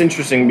mean, it's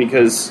interesting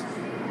because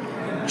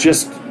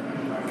just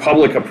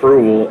public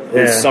approval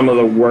is some of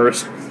the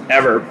worst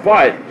ever.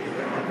 But,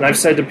 and I've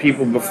said to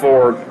people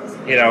before,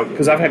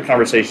 because I've had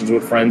conversations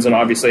with friends, and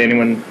obviously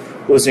anyone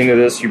listening to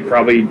this, you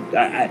probably,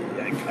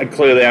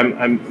 clearly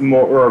I'm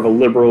more of a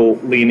liberal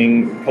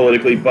leaning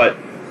politically, but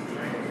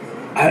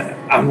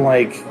I'm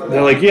like,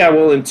 they're like, yeah,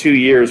 well, in 2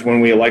 years when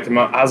we elect him,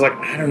 I was like,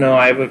 I don't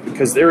know,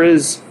 because there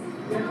is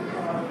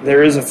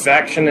a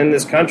faction in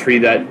this country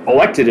that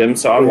elected him,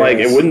 so I'm like,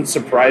 it wouldn't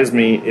surprise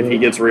me if he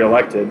gets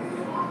reelected.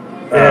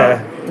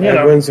 Yeah,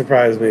 it wouldn't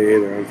surprise me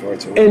either,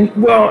 unfortunately.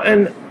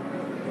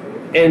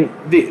 And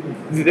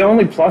the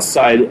only plus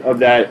side of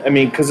that, I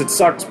mean, because it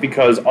sucks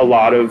because a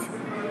lot of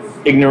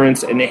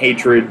ignorance and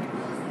hatred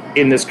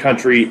in this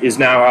country is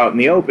now out in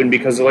the open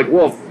because they're like,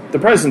 well, the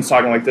president's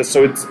talking like this,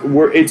 so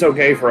it's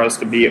okay for us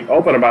to be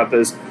open about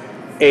this.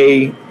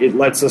 A, it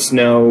lets us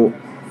know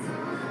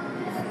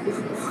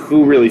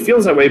who really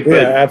feels that way,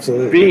 but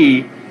absolutely.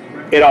 B,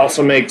 it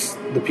also makes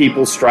the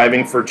people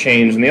striving for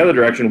change in the other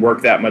direction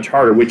work that much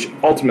harder, which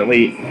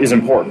ultimately is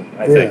important,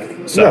 I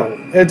think. So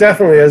no, it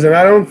definitely is, and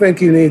I don't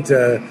think you need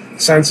to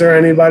censor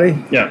anybody.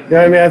 Yeah. You know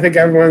what I mean? I think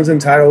everyone's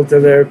entitled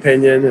to their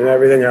opinion and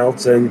everything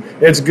else, and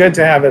it's good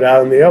to have it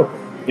out in the open.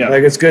 Yeah.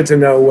 Like, it's good to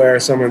know where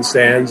someone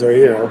stands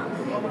or,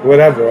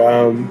 whatever.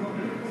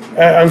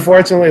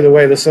 Unfortunately, the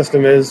way the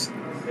system is,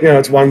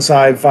 it's one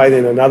side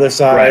fighting another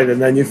side, right. And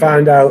then you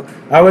find out.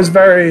 I was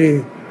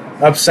very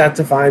upset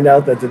to find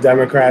out that the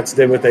Democrats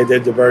did what they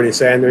did to Bernie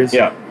Sanders.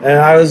 Yeah. And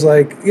I was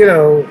like,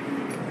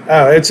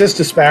 it's just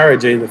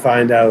disparaging to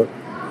find out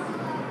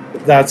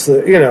that's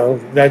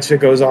that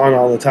shit goes on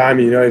all the time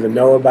and you don't even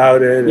know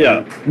about it.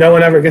 Yeah. No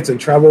one ever gets in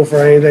trouble for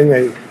anything.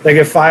 They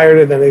get fired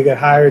and then they get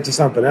hired to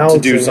something else. To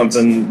do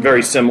something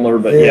very similar,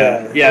 but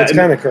yeah. It's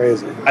kind of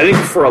crazy. I think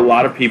for a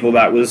lot of people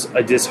that was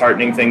a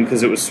disheartening thing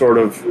because it was sort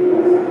of,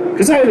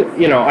 because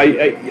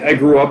I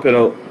grew up in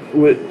a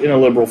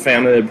liberal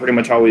family that pretty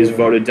much always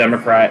voted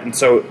Democrat, and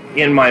so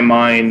in my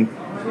mind,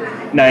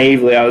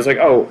 naively, I was like,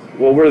 oh,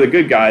 well, we're the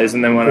good guys,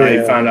 and then when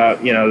I found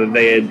out, that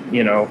they had,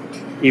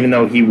 even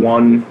though he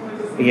won,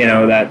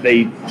 that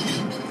they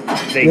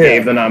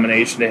gave the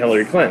nomination to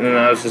Hillary Clinton, and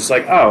I was just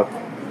like, oh,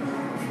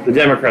 the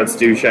Democrats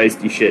do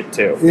shiesty shit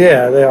too.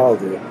 Yeah, they all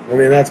do. I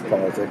mean, that's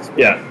politics.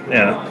 Yeah.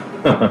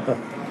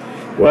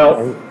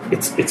 Well,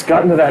 it's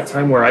gotten to that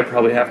time where I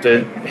probably have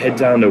to head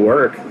down to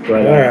work.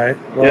 But all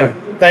right. Well,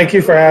 thank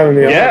you for having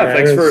me on. Yeah,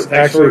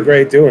 thanks for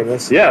great doing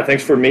this. Yeah,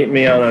 thanks for meeting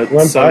me on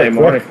a Sunday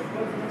morning.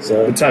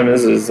 So what time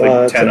is it? It's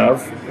like 10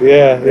 of.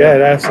 Yeah,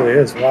 it actually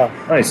is. Wow.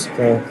 Nice.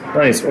 So,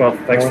 nice. Well,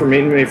 thanks for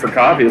meeting me for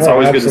coffee. It's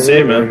always good to see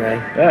you, man.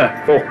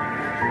 Yeah, cool.